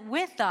present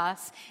with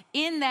us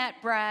in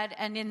that bread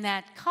and in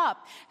that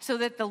cup, so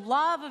that the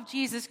love of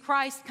Jesus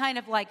Christ kind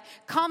of like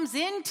comes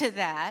into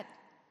that.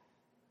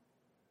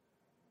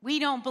 We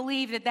don't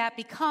believe that that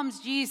becomes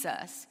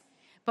Jesus,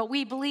 but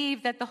we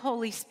believe that the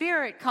Holy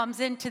Spirit comes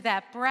into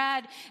that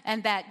bread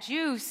and that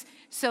juice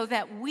so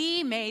that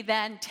we may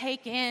then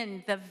take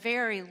in the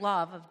very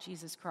love of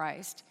Jesus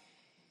Christ.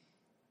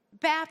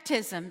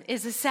 Baptism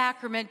is a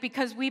sacrament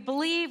because we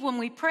believe when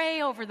we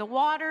pray over the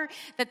water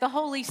that the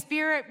Holy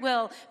Spirit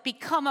will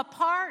become a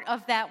part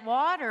of that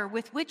water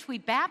with which we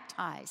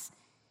baptize,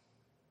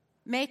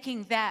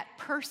 making that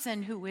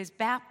person who is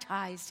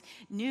baptized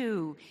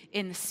new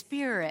in the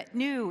Spirit,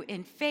 new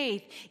in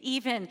faith,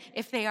 even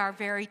if they are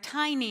very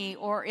tiny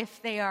or if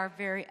they are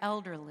very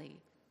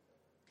elderly.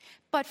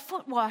 But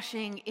foot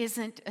washing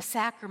isn't a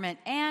sacrament,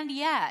 and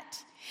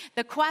yet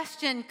the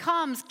question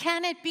comes,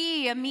 can it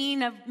be a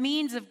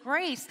means of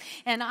grace?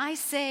 And I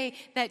say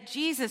that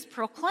Jesus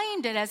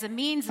proclaimed it as a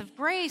means of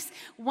grace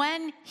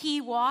when he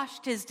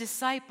washed his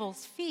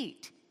disciples'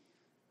 feet.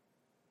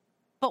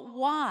 But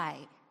why?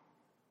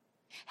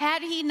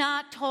 Had he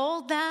not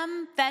told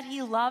them that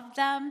he loved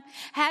them?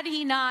 Had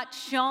he not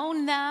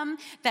shown them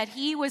that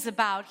he was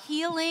about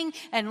healing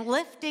and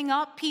lifting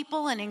up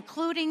people and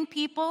including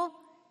people?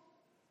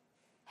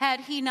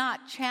 Had he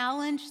not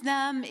challenged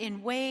them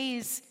in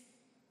ways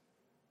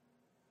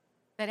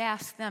that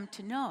asked them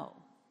to know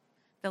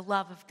the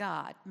love of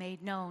God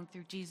made known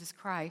through Jesus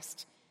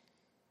Christ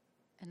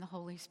and the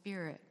Holy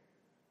Spirit?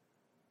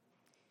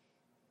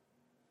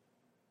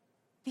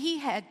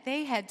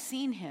 They had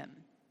seen him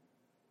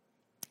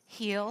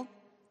heal,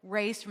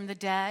 raise from the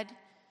dead,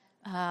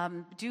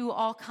 do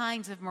all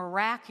kinds of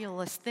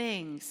miraculous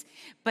things,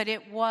 but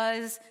it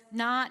was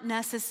not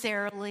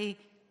necessarily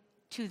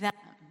to them.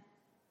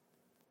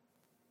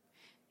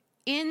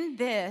 In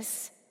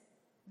this,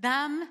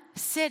 them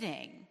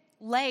sitting,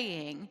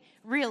 laying,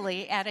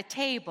 really at a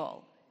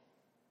table,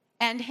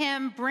 and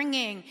him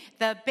bringing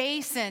the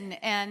basin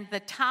and the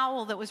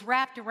towel that was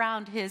wrapped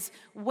around his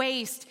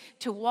waist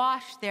to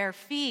wash their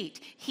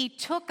feet, he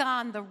took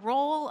on the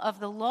role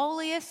of the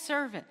lowliest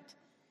servant.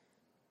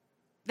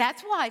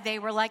 That's why they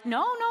were like,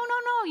 no,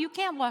 you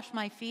can't wash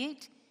my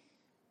feet.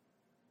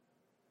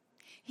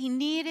 He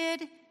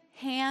needed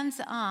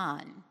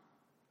hands-on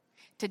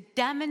to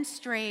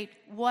demonstrate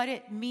what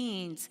it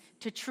means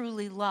to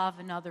truly love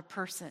another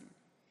person.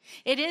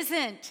 It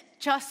isn't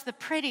just the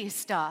pretty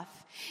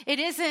stuff. It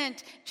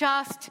isn't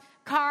just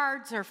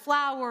cards or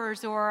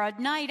flowers or a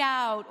night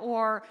out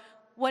or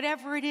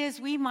whatever it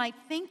is we might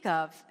think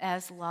of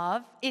as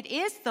love. It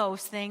is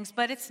those things,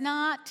 but it's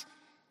not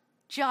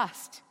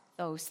just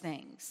those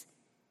things.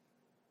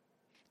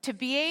 To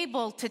be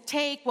able to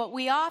take what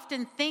we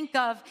often think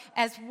of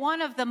as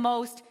one of the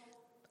most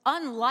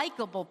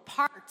unlikable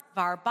parts of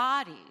our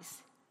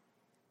bodies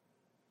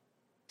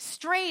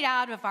straight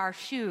out of our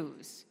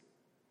shoes.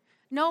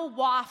 No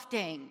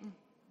wafting,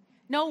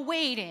 no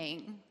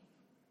waiting,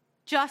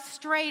 just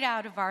straight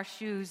out of our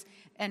shoes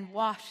and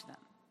wash them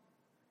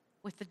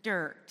with the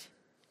dirt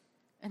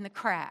and the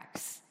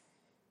cracks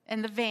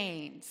and the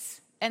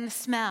veins and the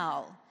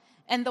smell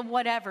and the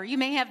whatever. You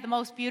may have the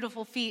most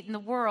beautiful feet in the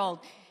world,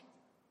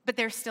 but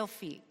they're still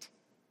feet.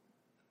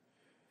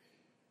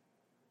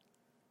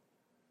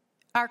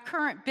 Our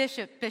current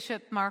bishop,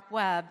 Bishop Mark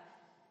Webb,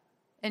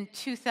 in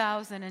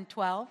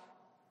 2012, is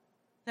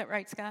that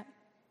right, Scott?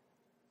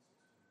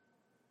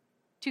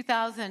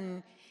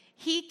 2000,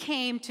 he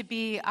came to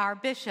be our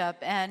bishop,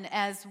 and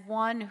as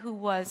one who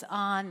was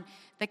on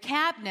the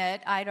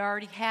cabinet, I'd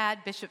already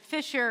had Bishop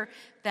Fisher,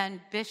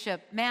 then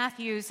Bishop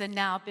Matthews, and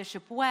now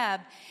Bishop Webb,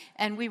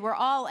 and we were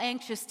all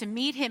anxious to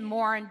meet him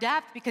more in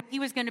depth because he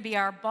was going to be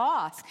our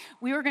boss.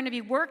 We were going to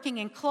be working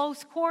in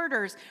close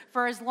quarters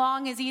for as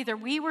long as either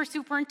we were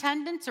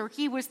superintendents or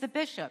he was the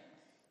bishop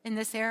in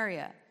this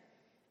area.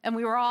 And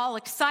we were all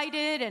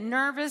excited and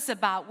nervous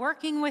about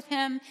working with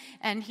him.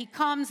 And he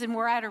comes, and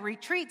we're at a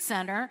retreat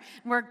center.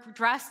 We're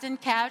dressed in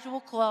casual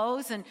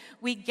clothes, and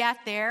we get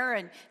there,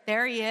 and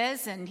there he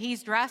is, and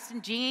he's dressed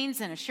in jeans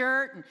and a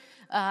shirt.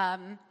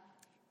 And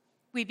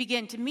we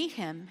begin to meet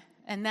him,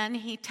 and then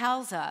he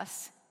tells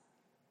us,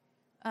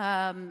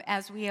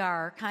 as we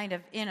are kind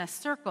of in a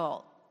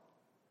circle,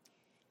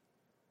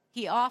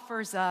 he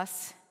offers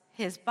us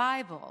his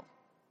Bible.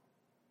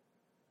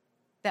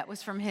 That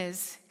was from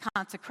his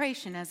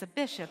consecration as a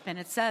bishop, and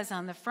it says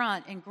on the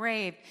front,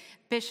 engraved,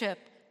 Bishop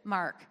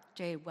Mark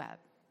J. Webb.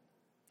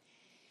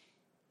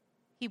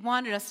 He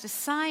wanted us to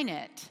sign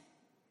it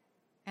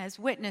as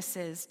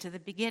witnesses to the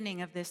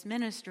beginning of this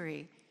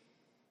ministry,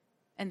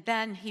 and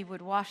then he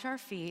would wash our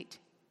feet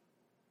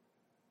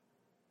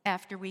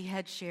after we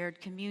had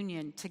shared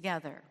communion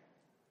together.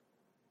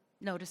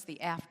 Notice the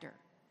after.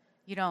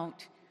 You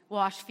don't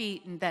wash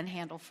feet and then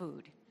handle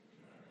food.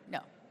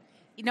 No.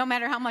 No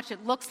matter how much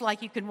it looks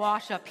like you can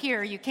wash up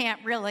here, you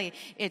can't really.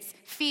 It's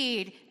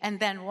feed and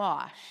then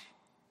wash.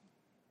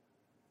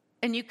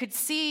 And you could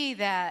see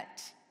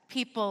that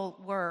people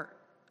were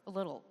a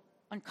little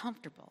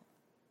uncomfortable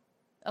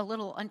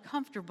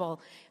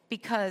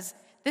because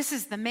this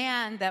is the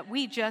man that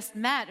we just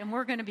met, and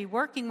we're going to be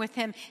working with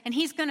him, and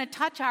he's going to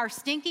touch our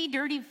stinky,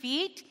 dirty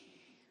feet.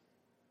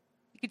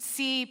 You could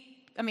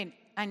see,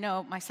 I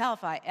know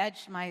myself, I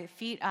edged my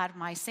feet out of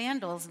my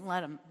sandals and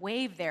let them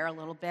wave there a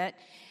little bit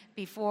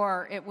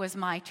before it was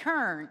my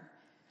turn.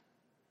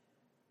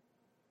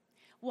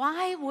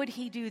 Why would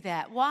he do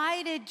that?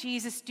 Why did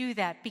Jesus do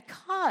that?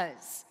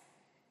 Because,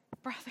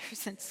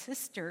 brothers and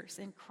sisters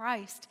in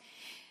Christ,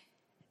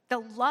 the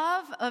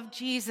love of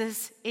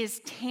Jesus is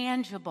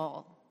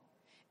tangible.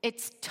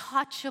 It's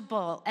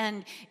touchable,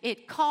 and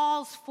it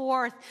calls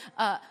forth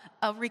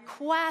a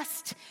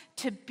request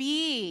to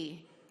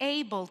be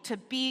able to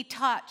be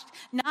touched,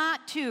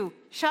 not to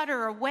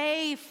shudder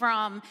away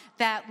from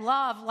that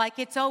love like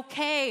it's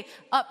okay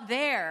up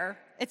there.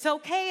 It's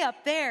okay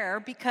up there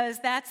because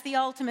that's the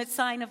ultimate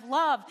sign of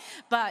love,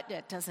 but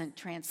it doesn't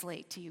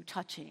translate to you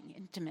touching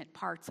intimate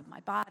parts of my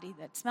body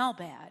that smell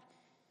bad.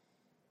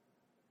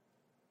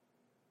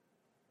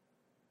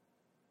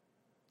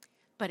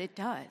 But it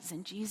does,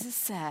 and Jesus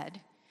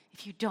said,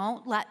 if you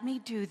don't let me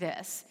do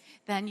this,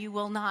 then you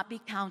will not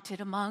be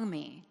counted among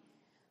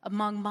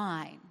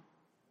mine.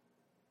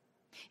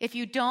 If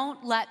you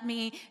don't let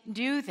me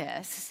do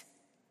this.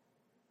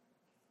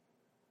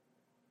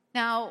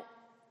 Now,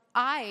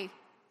 I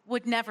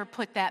would never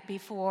put that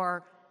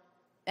before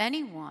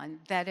anyone,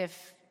 that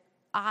if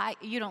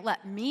you don't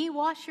let me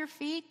wash your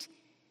feet.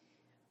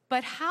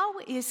 But how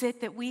is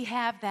it that we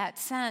have that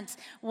sense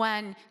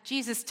when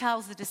Jesus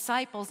tells the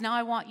disciples, now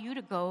I want you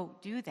to go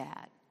do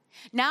that?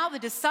 Now the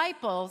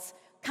disciples,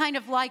 kind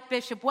of like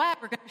Bishop Webb,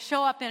 are going to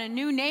show up in a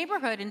new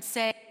neighborhood and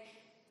say,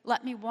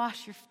 let me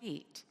wash your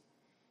feet.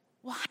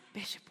 Why,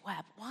 Bishop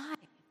Webb? Why?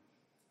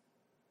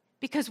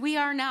 Because we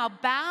are now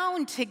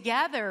bound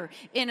together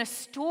in a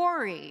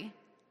story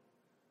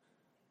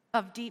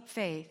of deep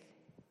faith.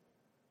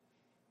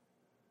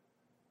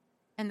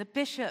 And the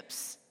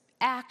bishop's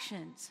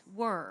actions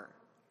were,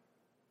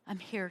 I'm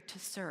here to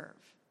serve.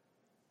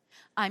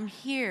 I'm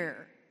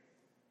here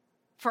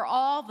for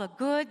all the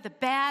good, the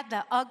bad,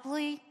 the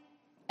ugly,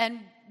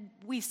 and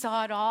we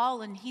saw it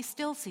all, and he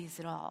still sees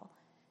it all.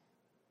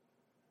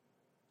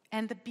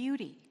 And the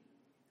beauty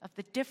of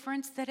the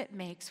difference that it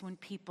makes when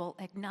people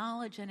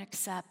acknowledge and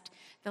accept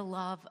the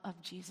love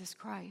of Jesus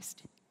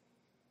Christ.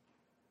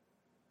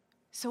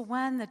 So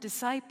when the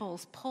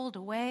disciples pulled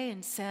away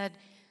and said,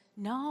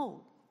 no,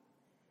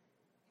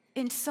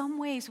 in some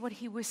ways what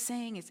he was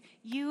saying is,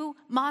 you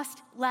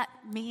must let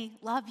me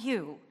love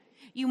you.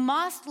 You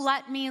must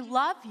let me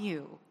love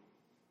you.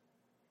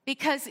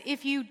 Because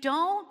if you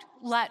don't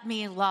let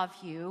me love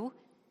you,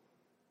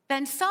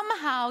 then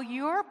somehow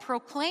you're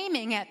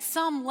proclaiming at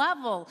some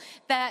level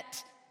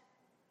that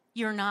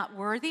you're not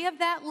worthy of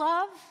that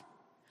love,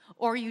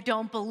 or you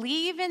don't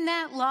believe in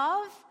that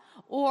love,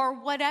 or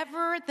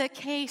whatever the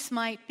case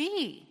might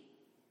be.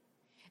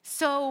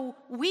 So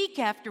week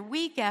after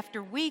week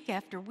after week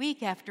after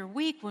week after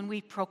week, when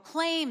we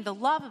proclaim the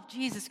love of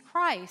Jesus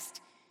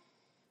Christ,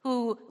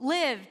 who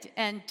lived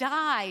and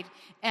died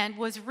and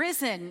was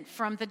risen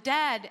from the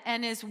dead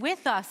and is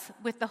with us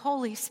with the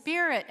Holy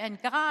Spirit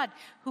and God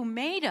who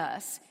made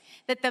us,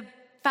 that the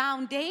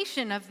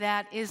foundation of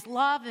that is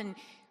love, and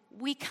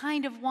we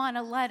kind of want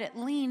to let it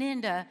lean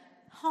into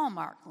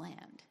Hallmark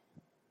land.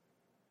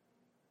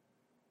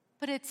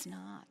 But it's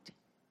not.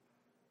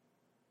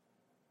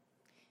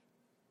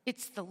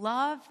 It's the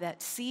love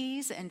that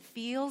sees and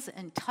feels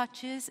and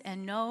touches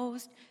and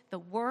knows the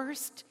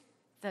worst,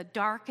 the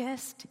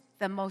darkest,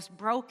 the most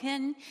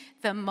broken,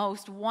 the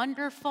most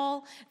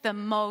wonderful, the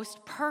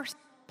most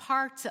personal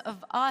parts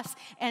of us,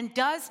 and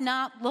does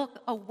not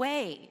look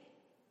away.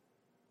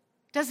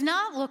 Does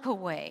not look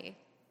away.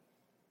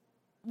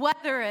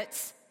 Whether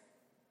it's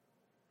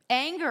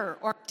anger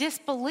or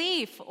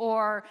disbelief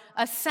or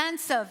a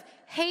sense of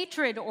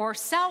hatred or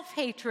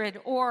self-hatred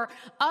or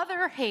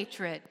other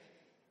hatred,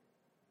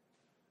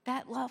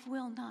 that love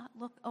will not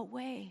look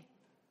away,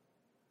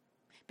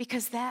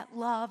 because that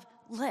love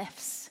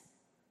lifts.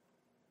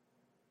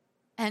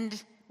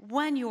 And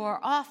when you are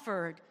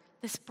offered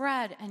this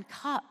bread and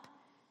cup,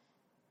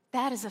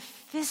 that is a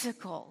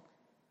physical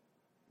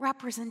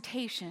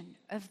representation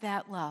of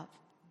that love.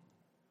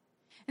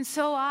 And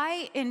so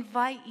I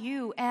invite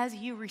you, as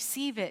you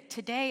receive it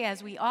today,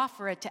 as we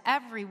offer it to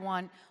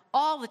everyone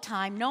all the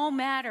time, no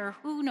matter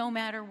who, no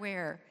matter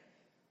where,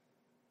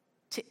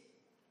 to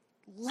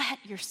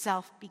let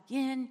yourself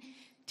begin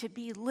to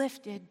be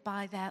lifted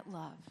by that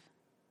love.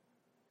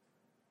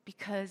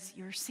 Because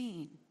you're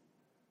seen,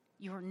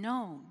 you're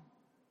known,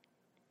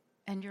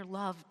 and you're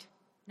loved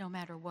no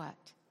matter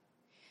what.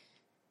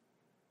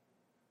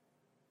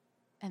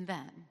 And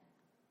then,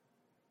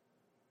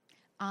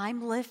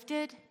 I'm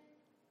lifted,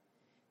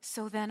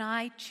 so then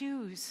I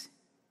choose.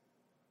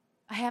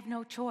 I have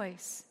no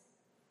choice.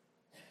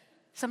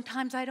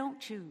 Sometimes I don't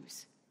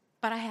choose,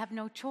 but I have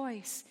no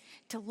choice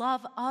to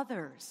love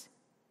others.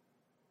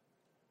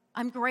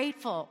 I'm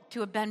grateful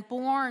to have been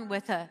born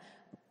with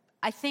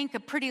I think, a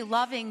pretty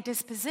loving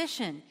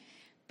disposition.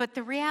 But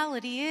the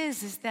reality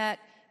is that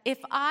if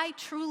I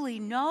truly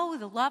know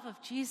the love of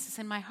Jesus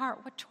in my heart,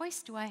 what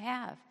choice do I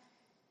have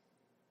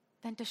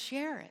than to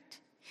share it,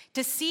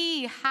 to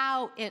see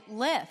how it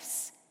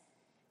lifts?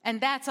 And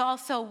that's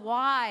also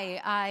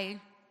why I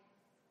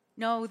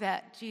know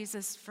that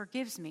Jesus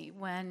forgives me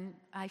when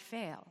I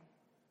fail,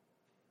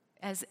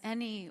 as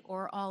any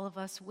or all of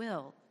us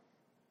will.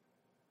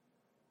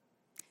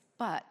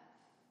 But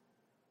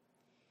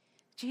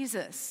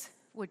Jesus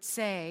would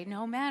say,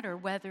 no matter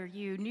whether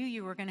you knew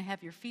you were going to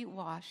have your feet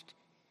washed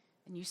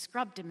and you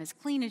scrubbed them as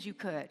clean as you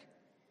could,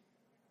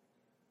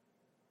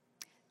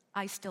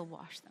 I still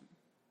wash them.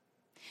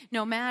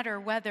 No matter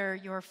whether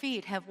your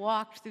feet have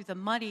walked through the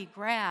muddy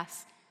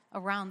grass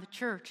around the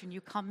church and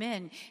you come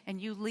in and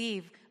you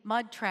leave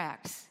mud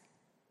tracks,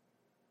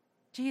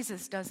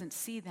 Jesus doesn't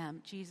see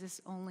them.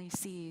 Jesus only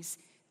sees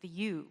the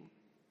you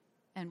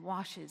and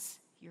washes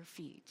your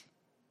feet.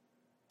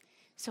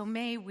 So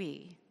may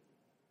we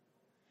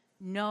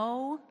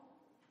know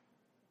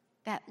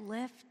that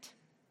lift.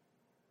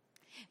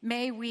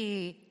 May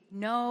we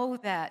know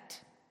that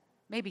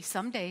maybe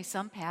someday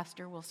some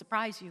pastor will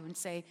surprise you and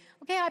say,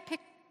 okay, I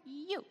picked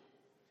you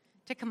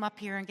to come up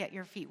here and get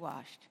your feet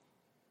washed.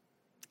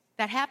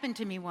 That happened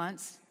to me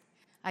once.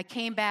 I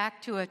came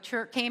back to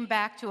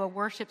a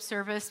worship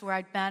service where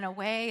I'd been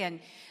away,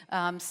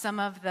 and some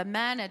of the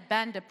men had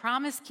been to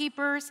Promise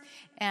Keepers,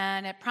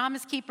 and at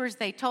Promise Keepers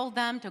they told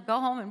them to go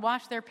home and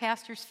wash their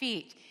pastor's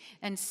feet.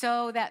 And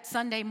so that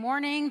Sunday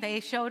morning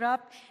they showed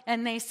up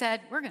and they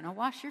said, we're going to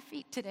wash your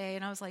feet today.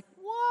 And I was like,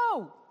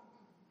 whoa,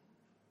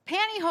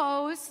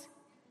 pantyhose.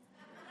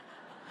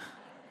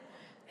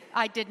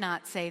 I did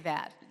not say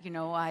that.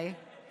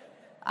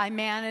 I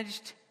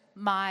managed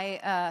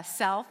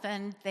myself,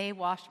 and they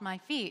washed my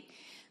feet.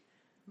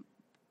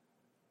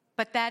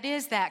 But that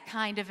is that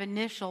kind of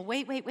initial,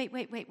 wait.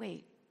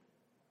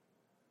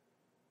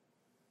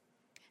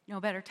 No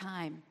better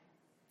time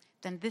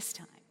than this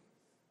time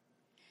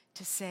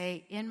to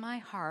say, in my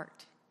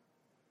heart,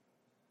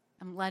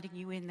 I'm letting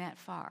you in that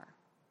far.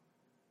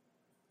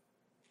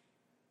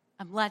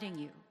 I'm letting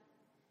you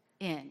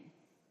in.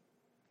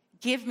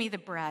 Give me the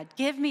bread,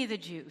 give me the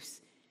juice,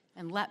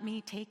 and let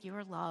me take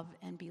your love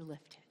and be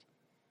lifted.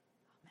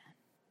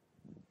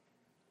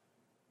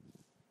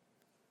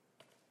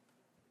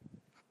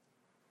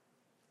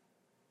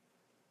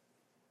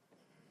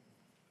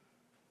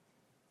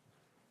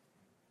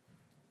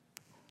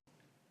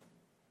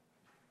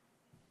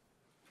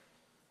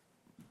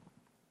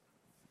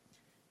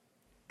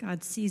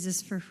 God sees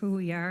us for who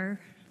we are,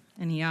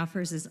 and he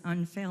offers his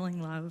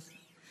unfailing love.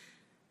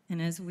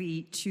 And as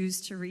we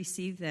choose to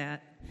receive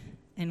that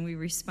and we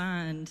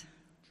respond,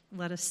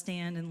 let us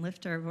stand and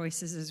lift our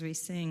voices as we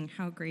sing,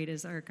 How Great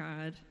Is Our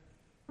God.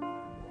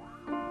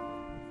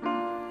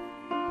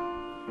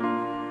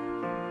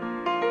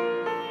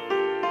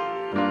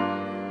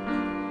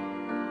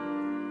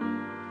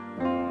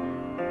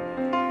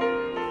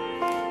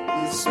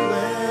 The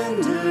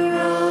splendor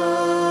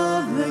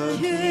of the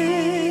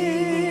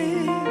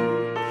King,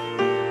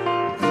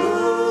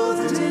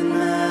 clothed in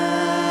majesty.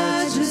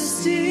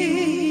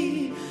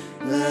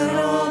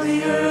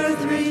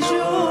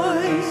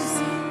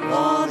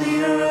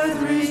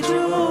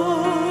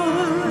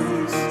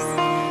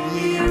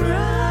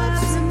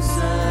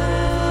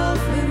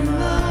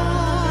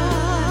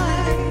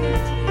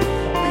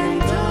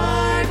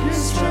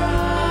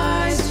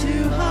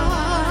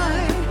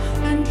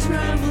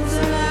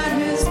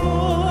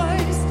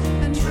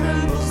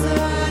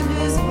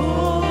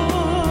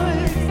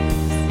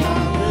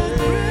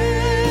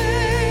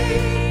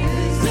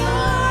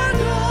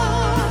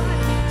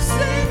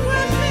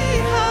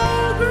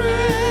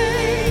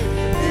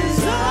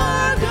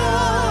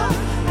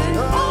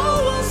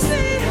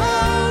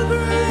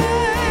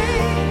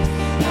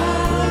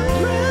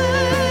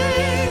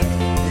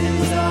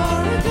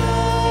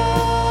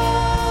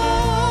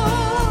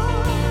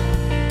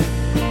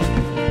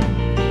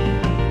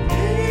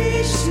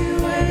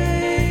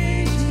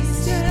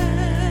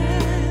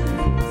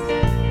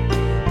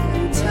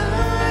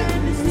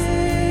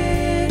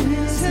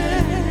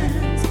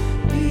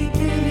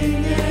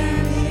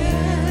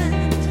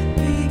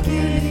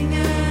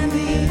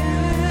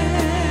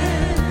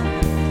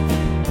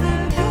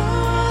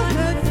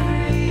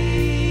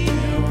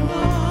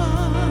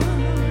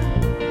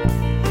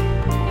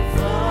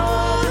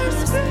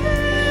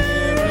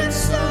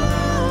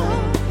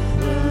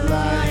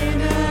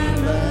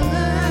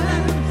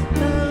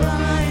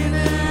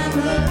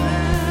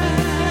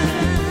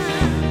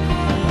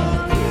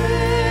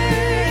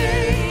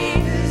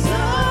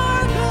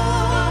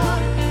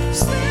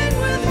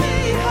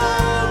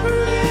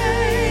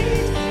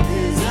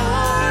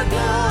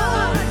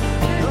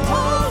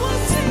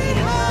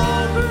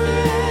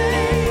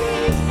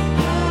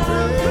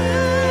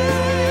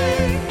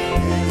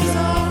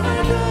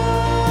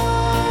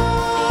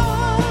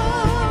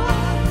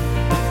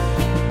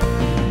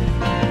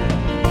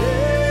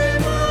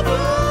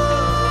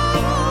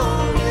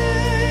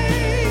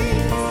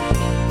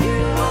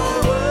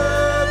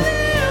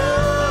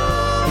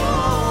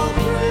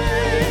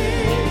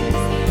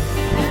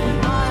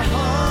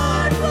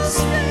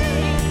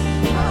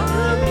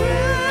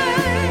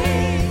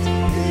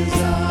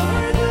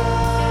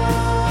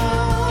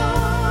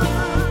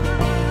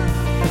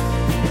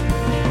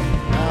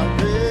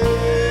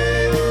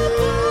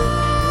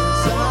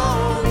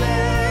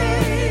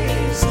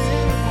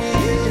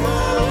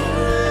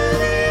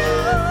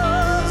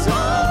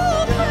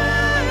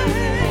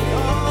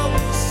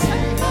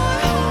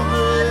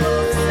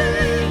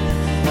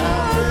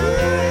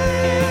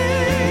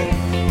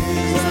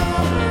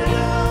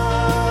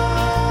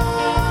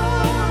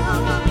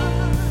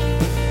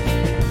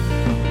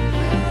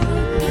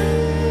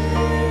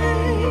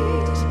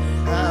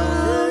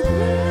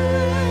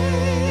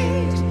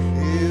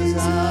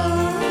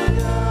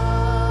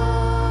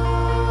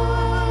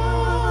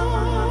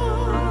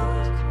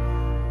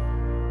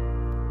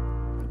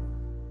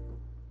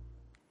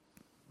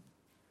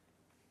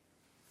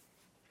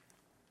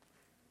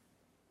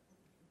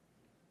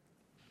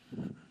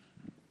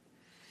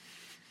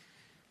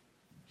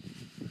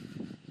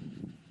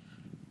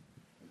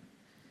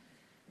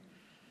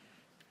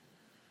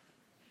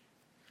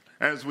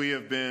 As we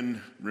have been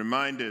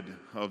reminded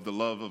of the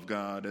love of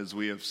God, as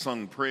we have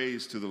sung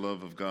praise to the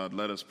love of God,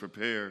 let us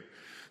prepare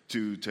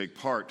to take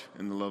part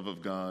in the love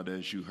of God,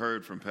 as you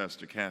heard from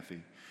Pastor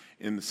Cathy,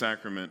 in the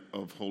sacrament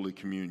of Holy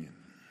Communion.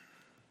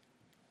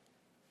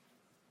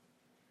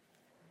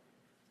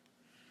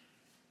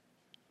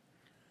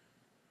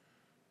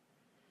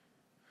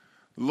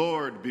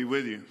 Lord be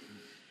with you.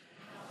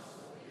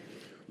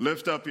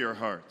 Lift up your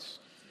hearts.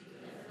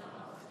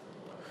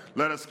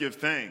 Let us give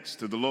thanks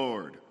to the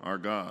Lord our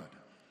God.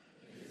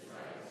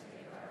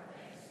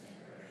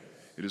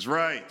 It is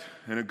right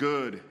and a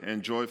good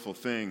and joyful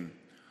thing,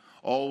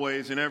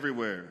 always and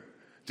everywhere,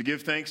 to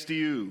give thanks to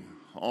you,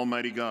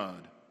 Almighty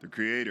God, the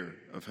Creator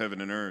of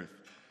heaven and earth.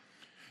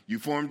 You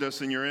formed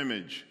us in your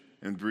image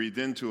and breathed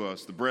into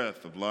us the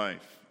breath of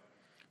life.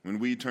 When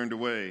we turned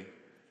away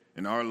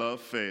and our love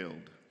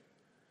failed,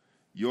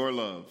 your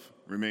love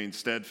remained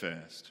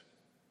steadfast.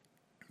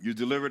 You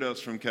delivered us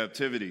from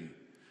captivity,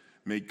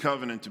 made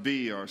covenant to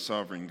be our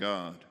sovereign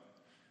God,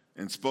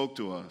 and spoke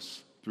to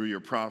us through your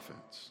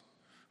prophets,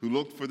 who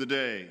looked for the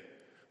day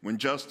when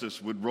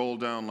justice would roll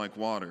down like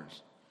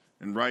waters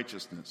and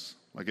righteousness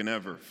like an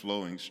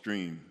ever-flowing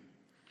stream,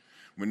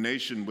 when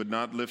nation would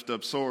not lift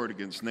up sword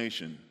against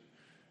nation,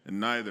 and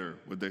neither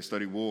would they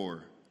study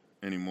war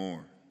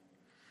anymore.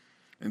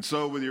 And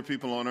so with your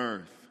people on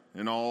earth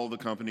and all the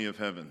company of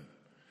heaven,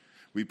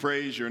 we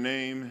praise your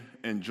name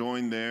and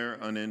join their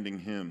unending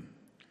hymn.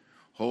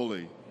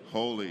 Holy,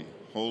 holy,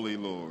 holy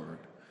Lord,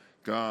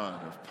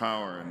 God of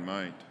power and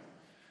might.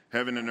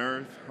 Heaven and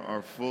earth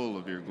are full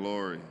of your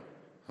glory.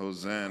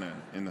 Hosanna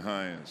in the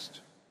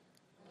highest.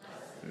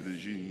 It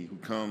is he who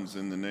comes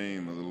in the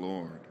name of the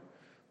Lord.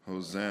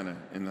 Hosanna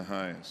in the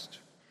highest.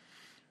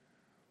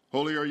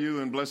 Holy are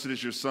you, and blessed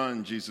is your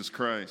Son, Jesus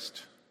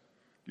Christ.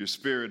 Your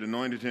Spirit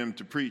anointed him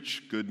to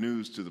preach good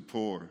news to the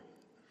poor,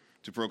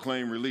 to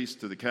proclaim release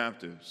to the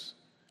captives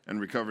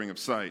and recovering of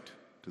sight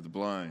to the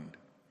blind,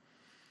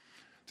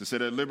 to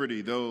set at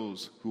liberty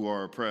those who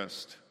are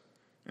oppressed,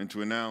 and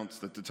to announce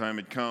that the time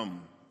had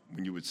come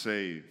when you would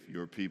save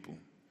your people.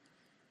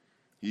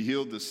 He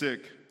healed the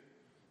sick,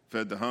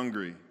 fed the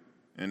hungry,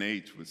 and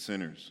ate with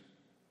sinners.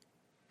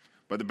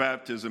 By the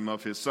baptism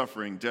of his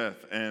suffering,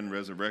 death, and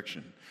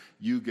resurrection,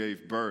 you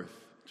gave birth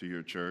to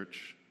your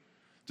church,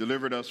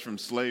 delivered us from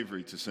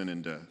slavery to sin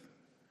and death,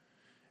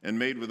 and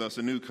made with us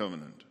a new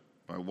covenant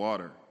by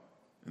water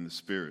and the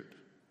Spirit.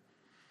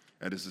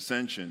 At his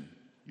ascension,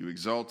 you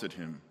exalted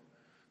him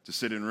to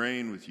sit and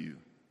reign with you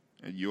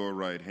at your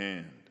right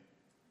hand.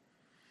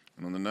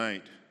 And on the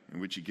night in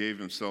which he gave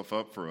himself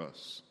up for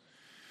us,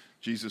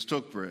 Jesus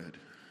took bread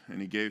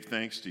and he gave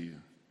thanks to you.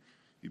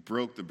 He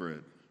broke the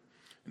bread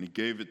and he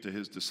gave it to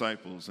his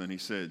disciples, and he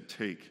said,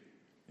 "Take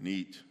and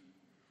eat.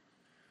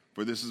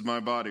 For this is my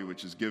body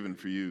which is given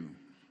for you.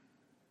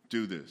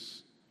 Do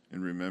this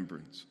in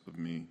remembrance of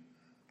me."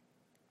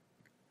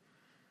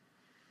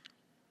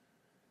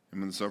 And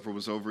when the supper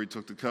was over, he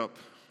took the cup,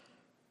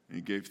 and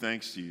he gave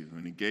thanks to you,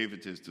 and he gave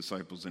it to his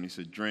disciples, and he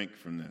said, "Drink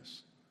from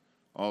this,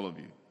 all of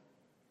you,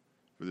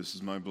 for this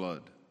is my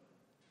blood,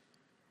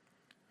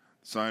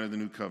 the sign of the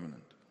new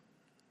covenant,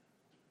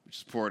 which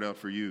is poured out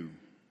for you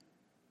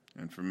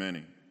and for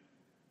many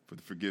for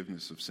the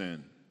forgiveness of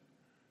sin.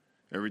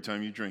 Every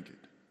time you drink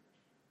it,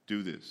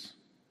 do this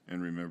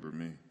and remember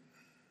me."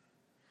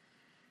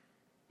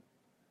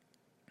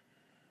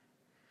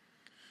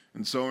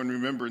 And so in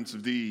remembrance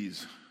of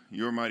these,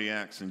 your mighty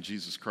acts in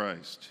Jesus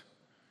Christ,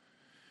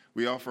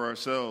 we offer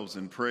ourselves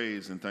in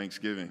praise and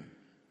thanksgiving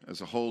as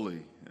a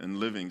holy and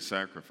living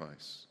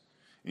sacrifice,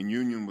 in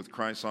union with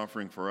Christ's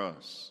offering for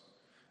us,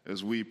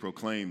 as we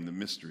proclaim the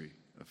mystery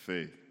of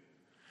faith.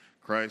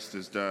 Christ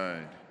has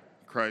died.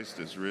 Christ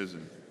is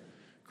risen.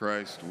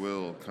 Christ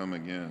will come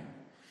again.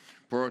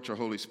 Pour out your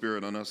Holy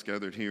Spirit on us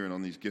gathered here and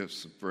on these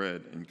gifts of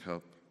bread and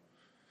cup.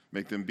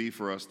 Make them be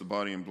for us the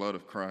body and blood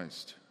of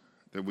Christ,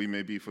 that we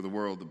may be for the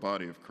world the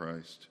body of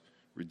Christ,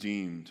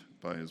 redeemed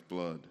by his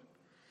blood.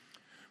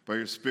 By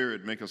your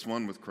Spirit, make us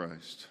one with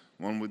Christ,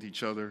 one with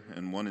each other,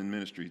 and one in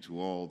ministry to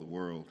all the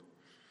world,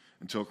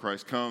 until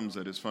Christ comes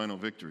at his final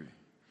victory,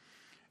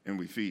 and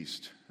we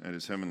feast at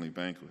his heavenly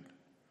banquet.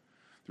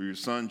 Through your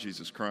Son,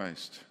 Jesus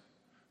Christ,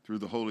 through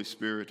the Holy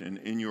Spirit, and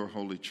in your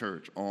holy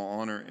church, all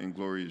honor and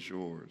glory is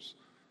yours,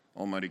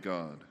 Almighty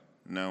God,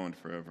 now and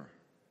forever.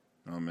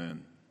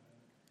 Amen.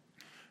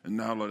 And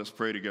now let us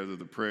pray together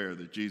the prayer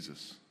that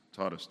Jesus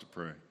taught us to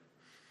pray.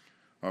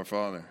 Our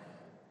Father,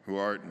 who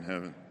art in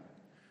heaven,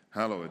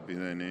 hallowed be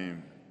thy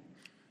name.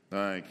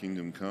 Thy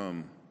kingdom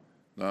come,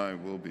 thy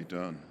will be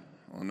done,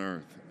 on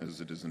earth as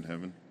it is in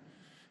heaven.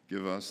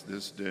 Give us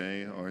this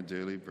day our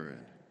daily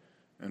bread,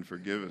 and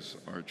forgive us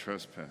our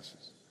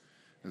trespasses,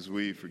 as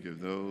we forgive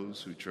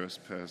those who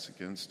trespass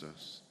against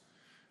us.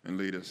 And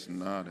lead us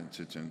not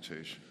into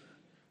temptation,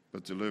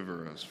 but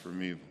deliver us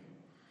from evil.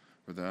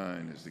 For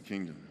thine is the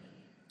kingdom,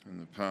 and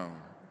the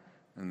power,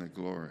 and the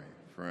glory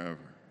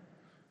forever.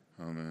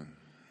 Amen.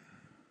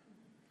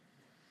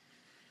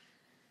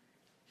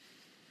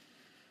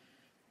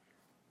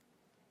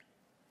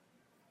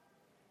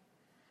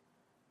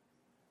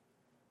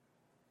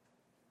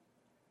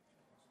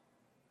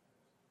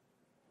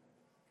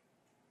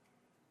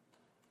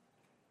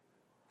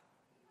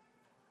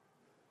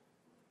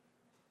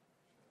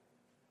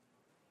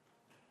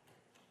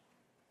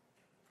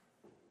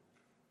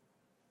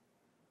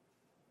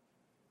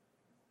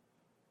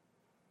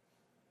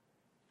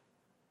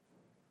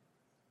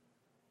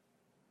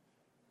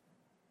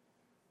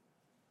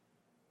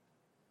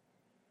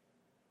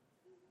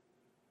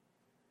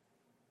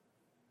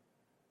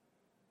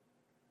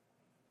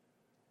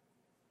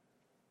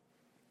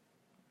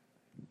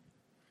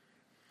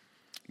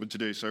 With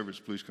today's service,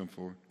 please come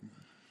forward.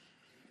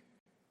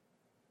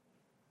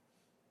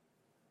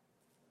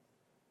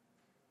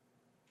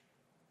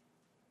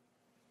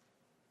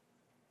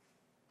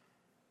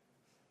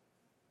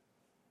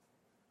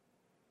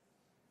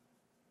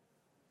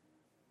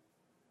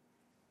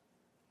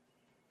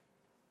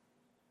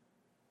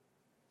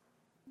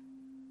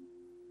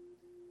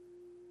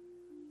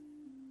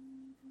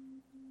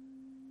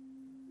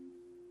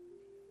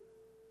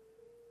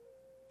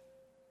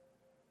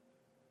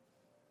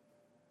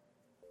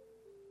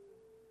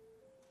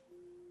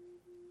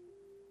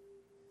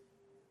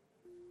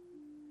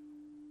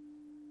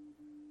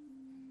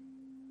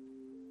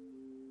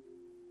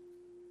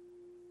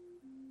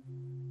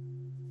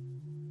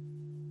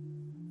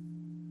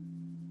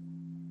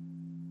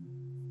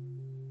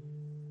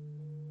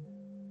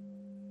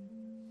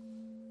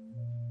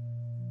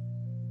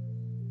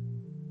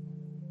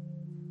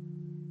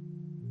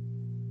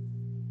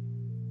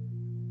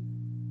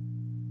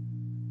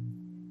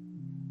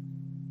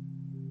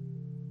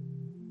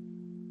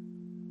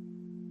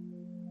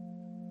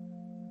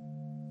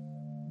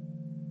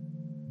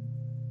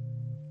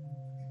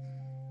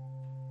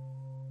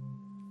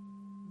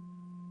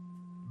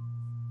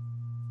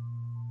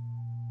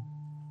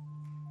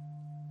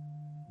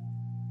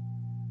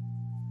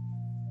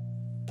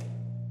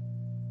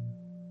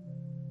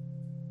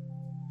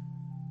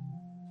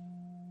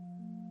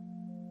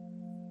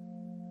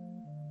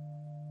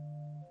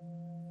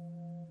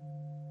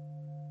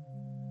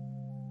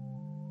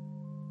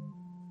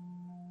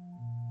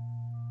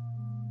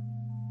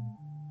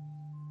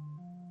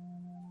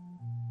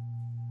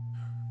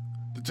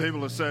 The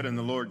table is set and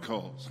the Lord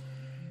calls.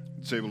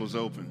 The table is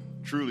open,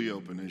 truly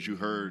open, as you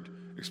heard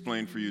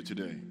explained for you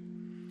today.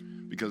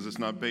 Because it's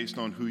not based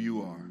on who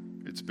you are,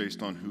 it's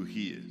based on who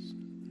He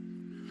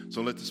is.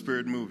 So let the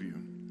Spirit move you.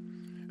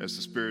 As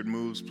the Spirit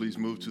moves, please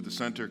move to the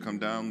center, come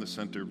down the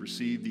center,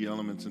 receive the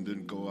elements, and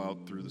then go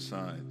out through the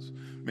sides.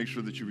 Make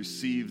sure that you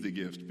receive the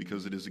gift,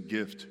 because it is a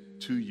gift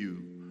to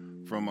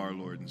you from our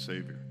Lord and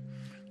Savior.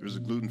 There's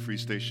a gluten-free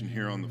station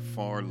here on the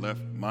far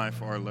left, my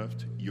far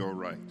left, your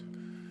right.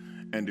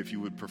 And if you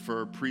would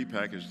prefer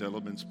prepackaged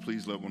elements,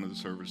 please let one of the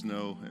servers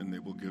know, and they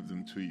will give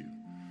them to you.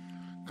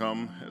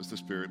 Come as the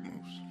Spirit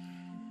moves.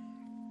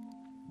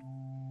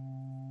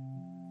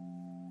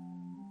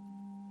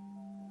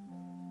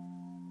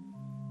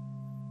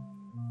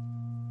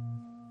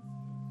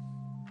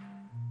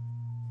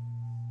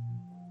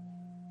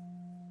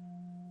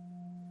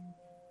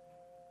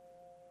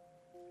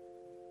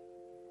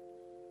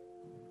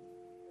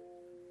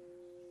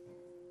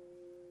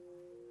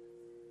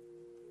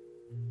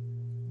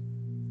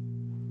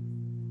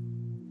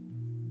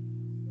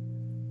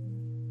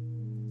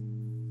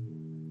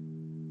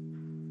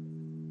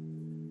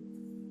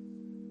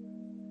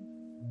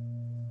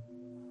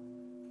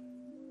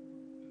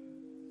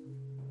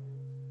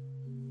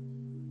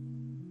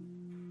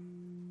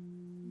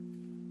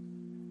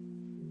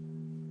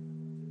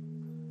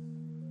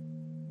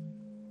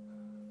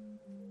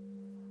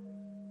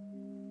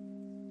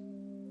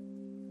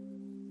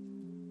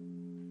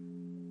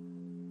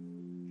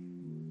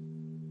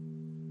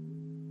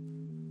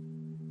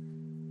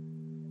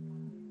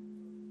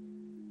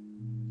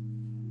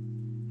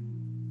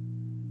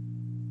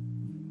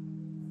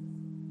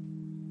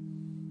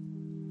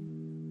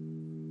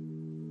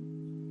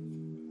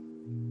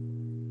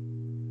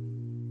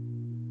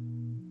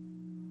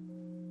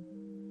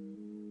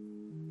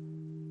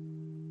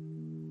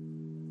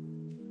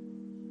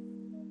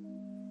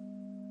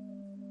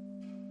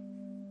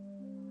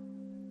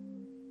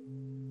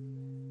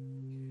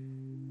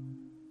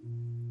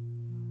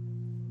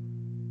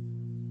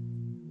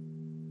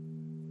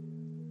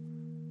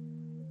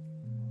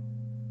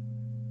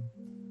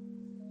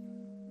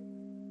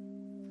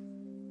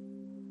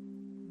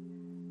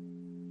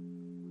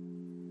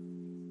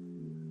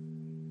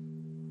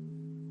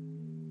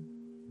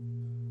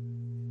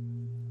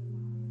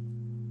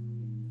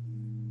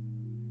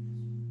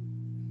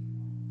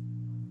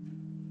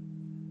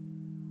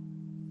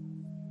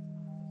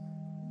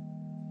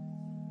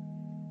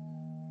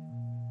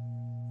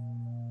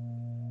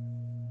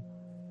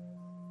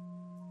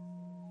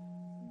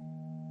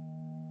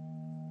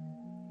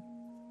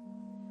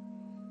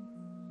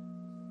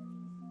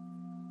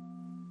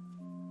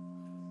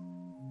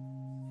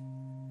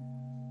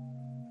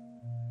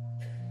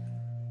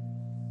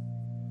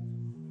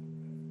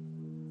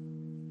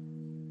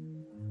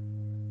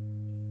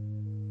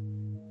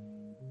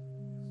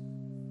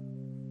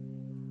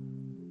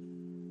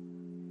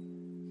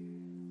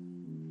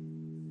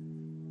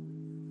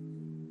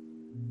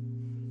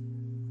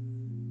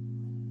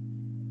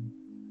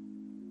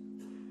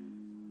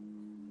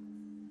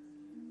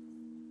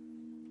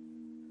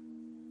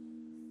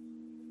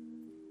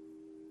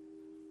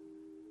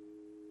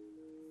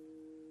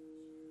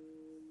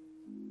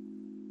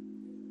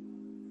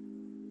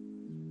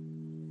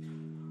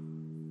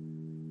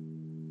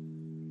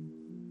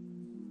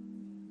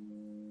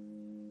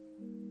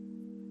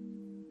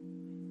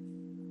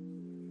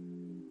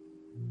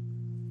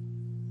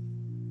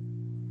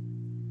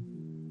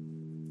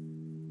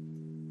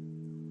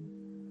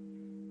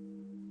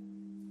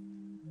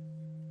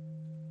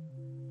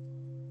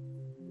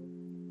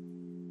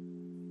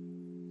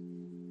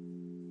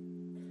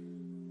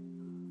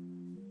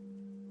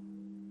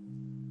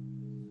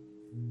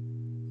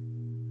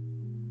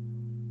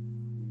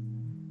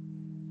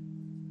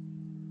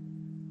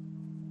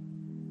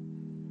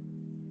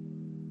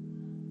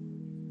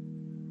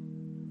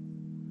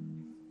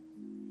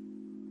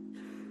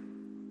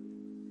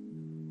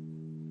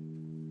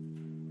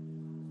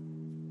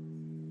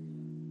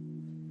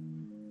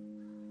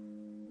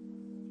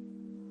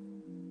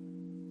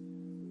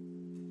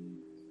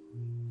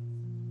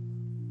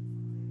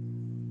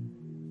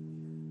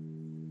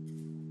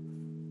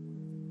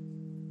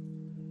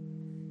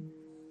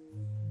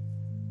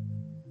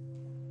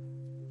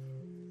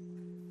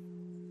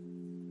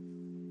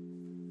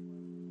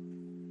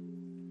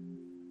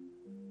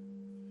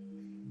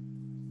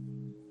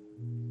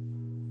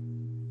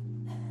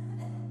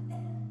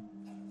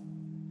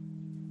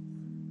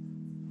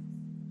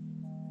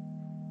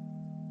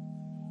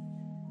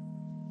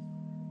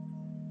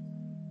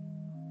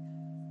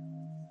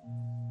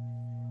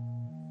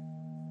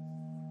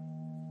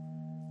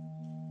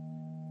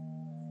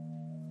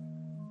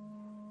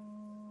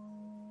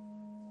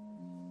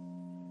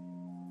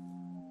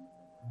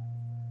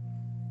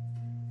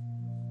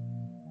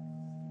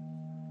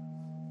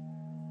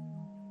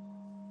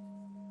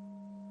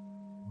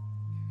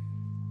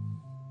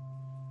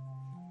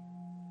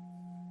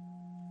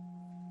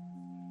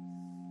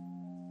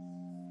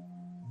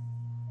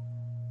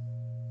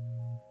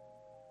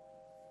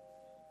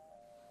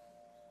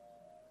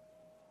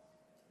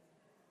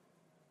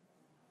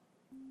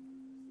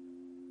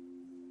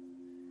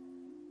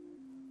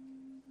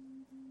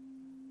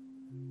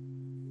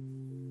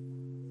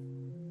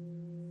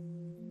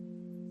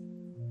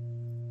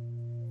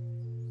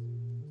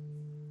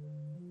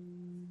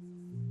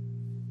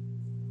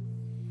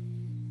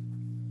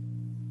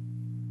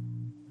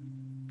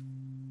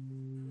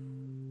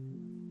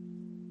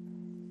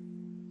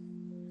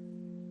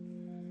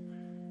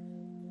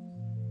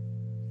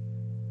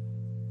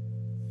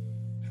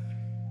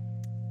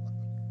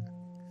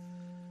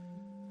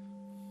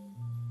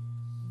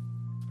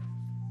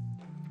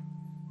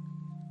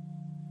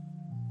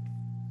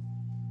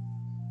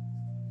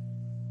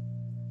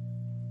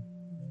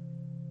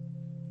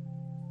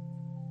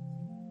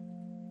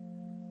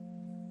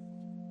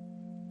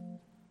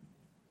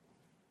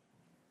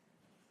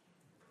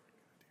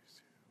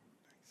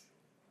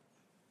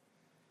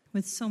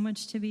 with so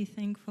much to be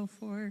thankful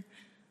for,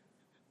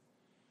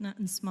 not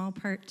in small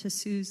part to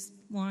Sue's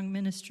long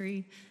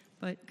ministry,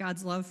 but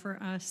God's love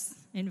for us.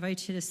 I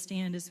invite you to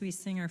stand as we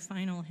sing our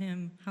final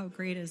hymn, How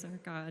Great Is Our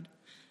God.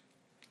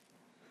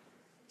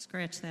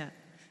 Scratch that.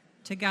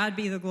 To God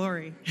be the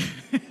glory.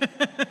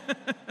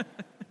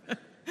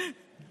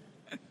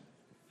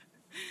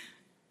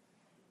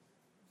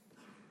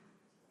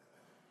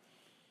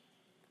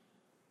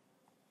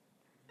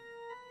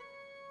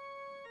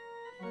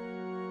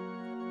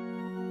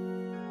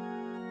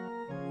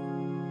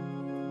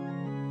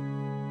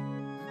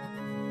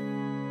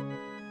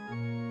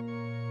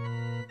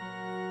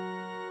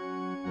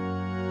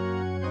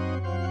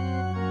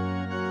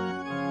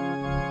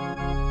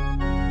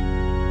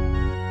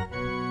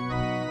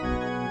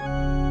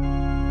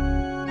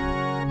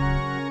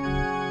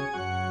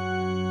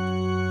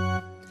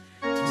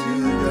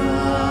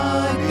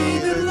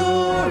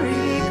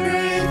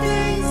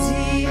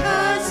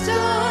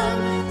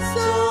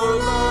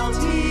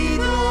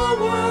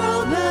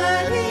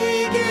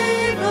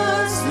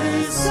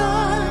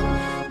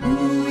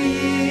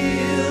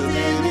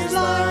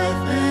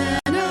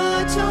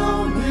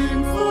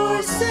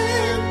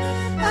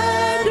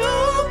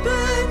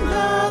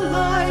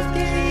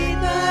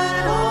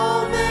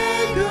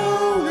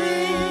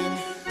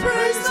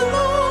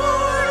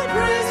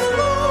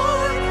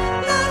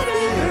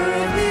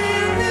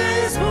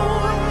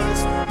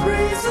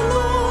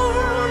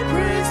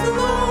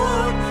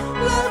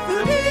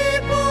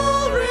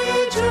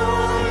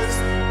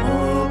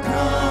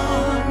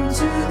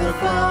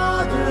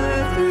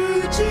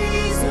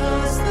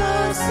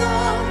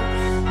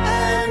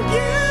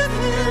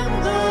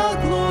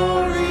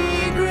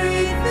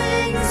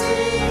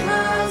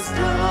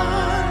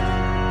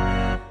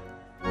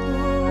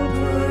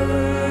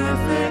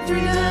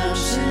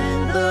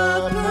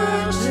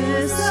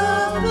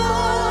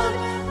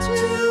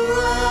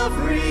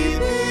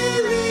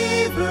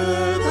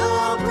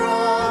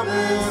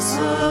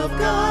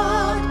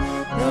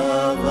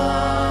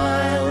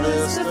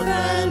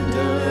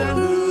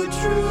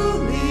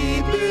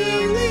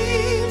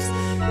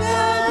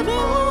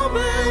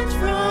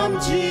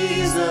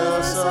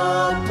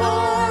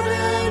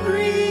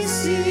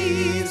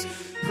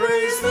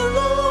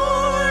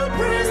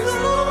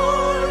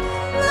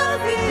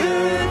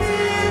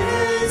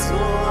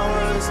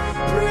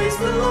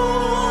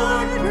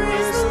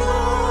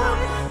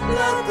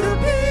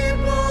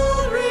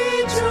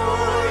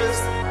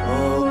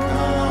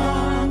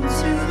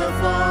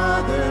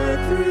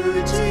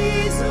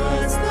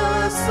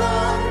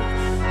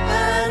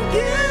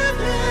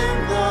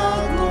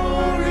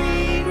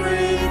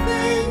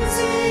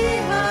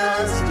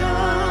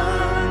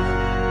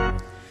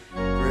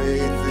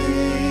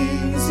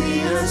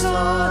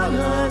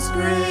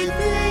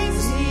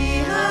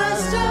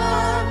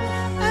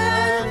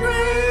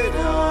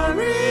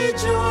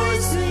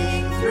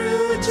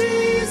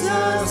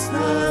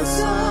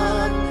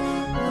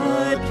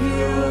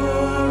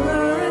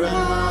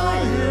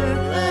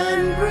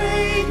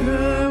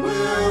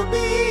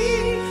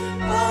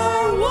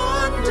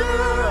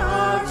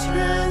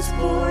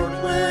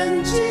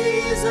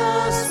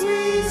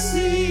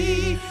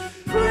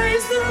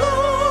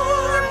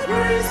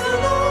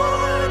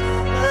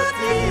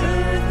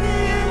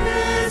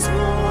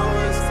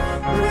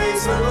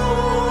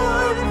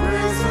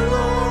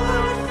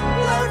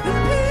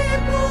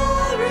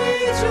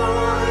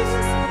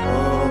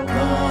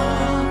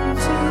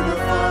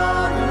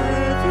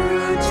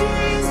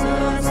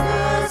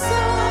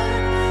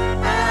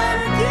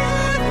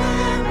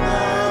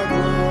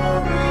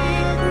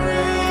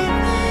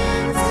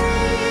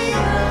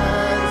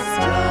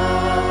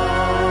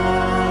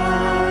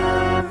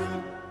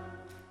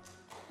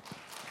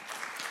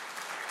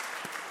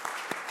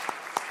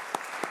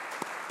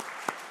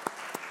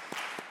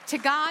 To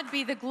God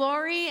be the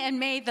glory, and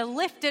may the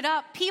lifted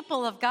up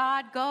people of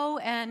God go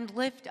and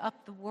lift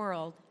up the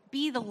world.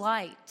 Be the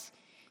light,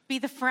 be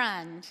the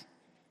friend,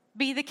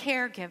 be the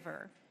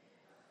caregiver,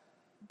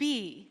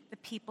 be the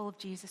people of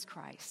Jesus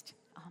Christ.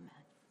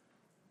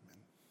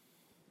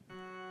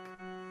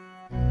 Amen.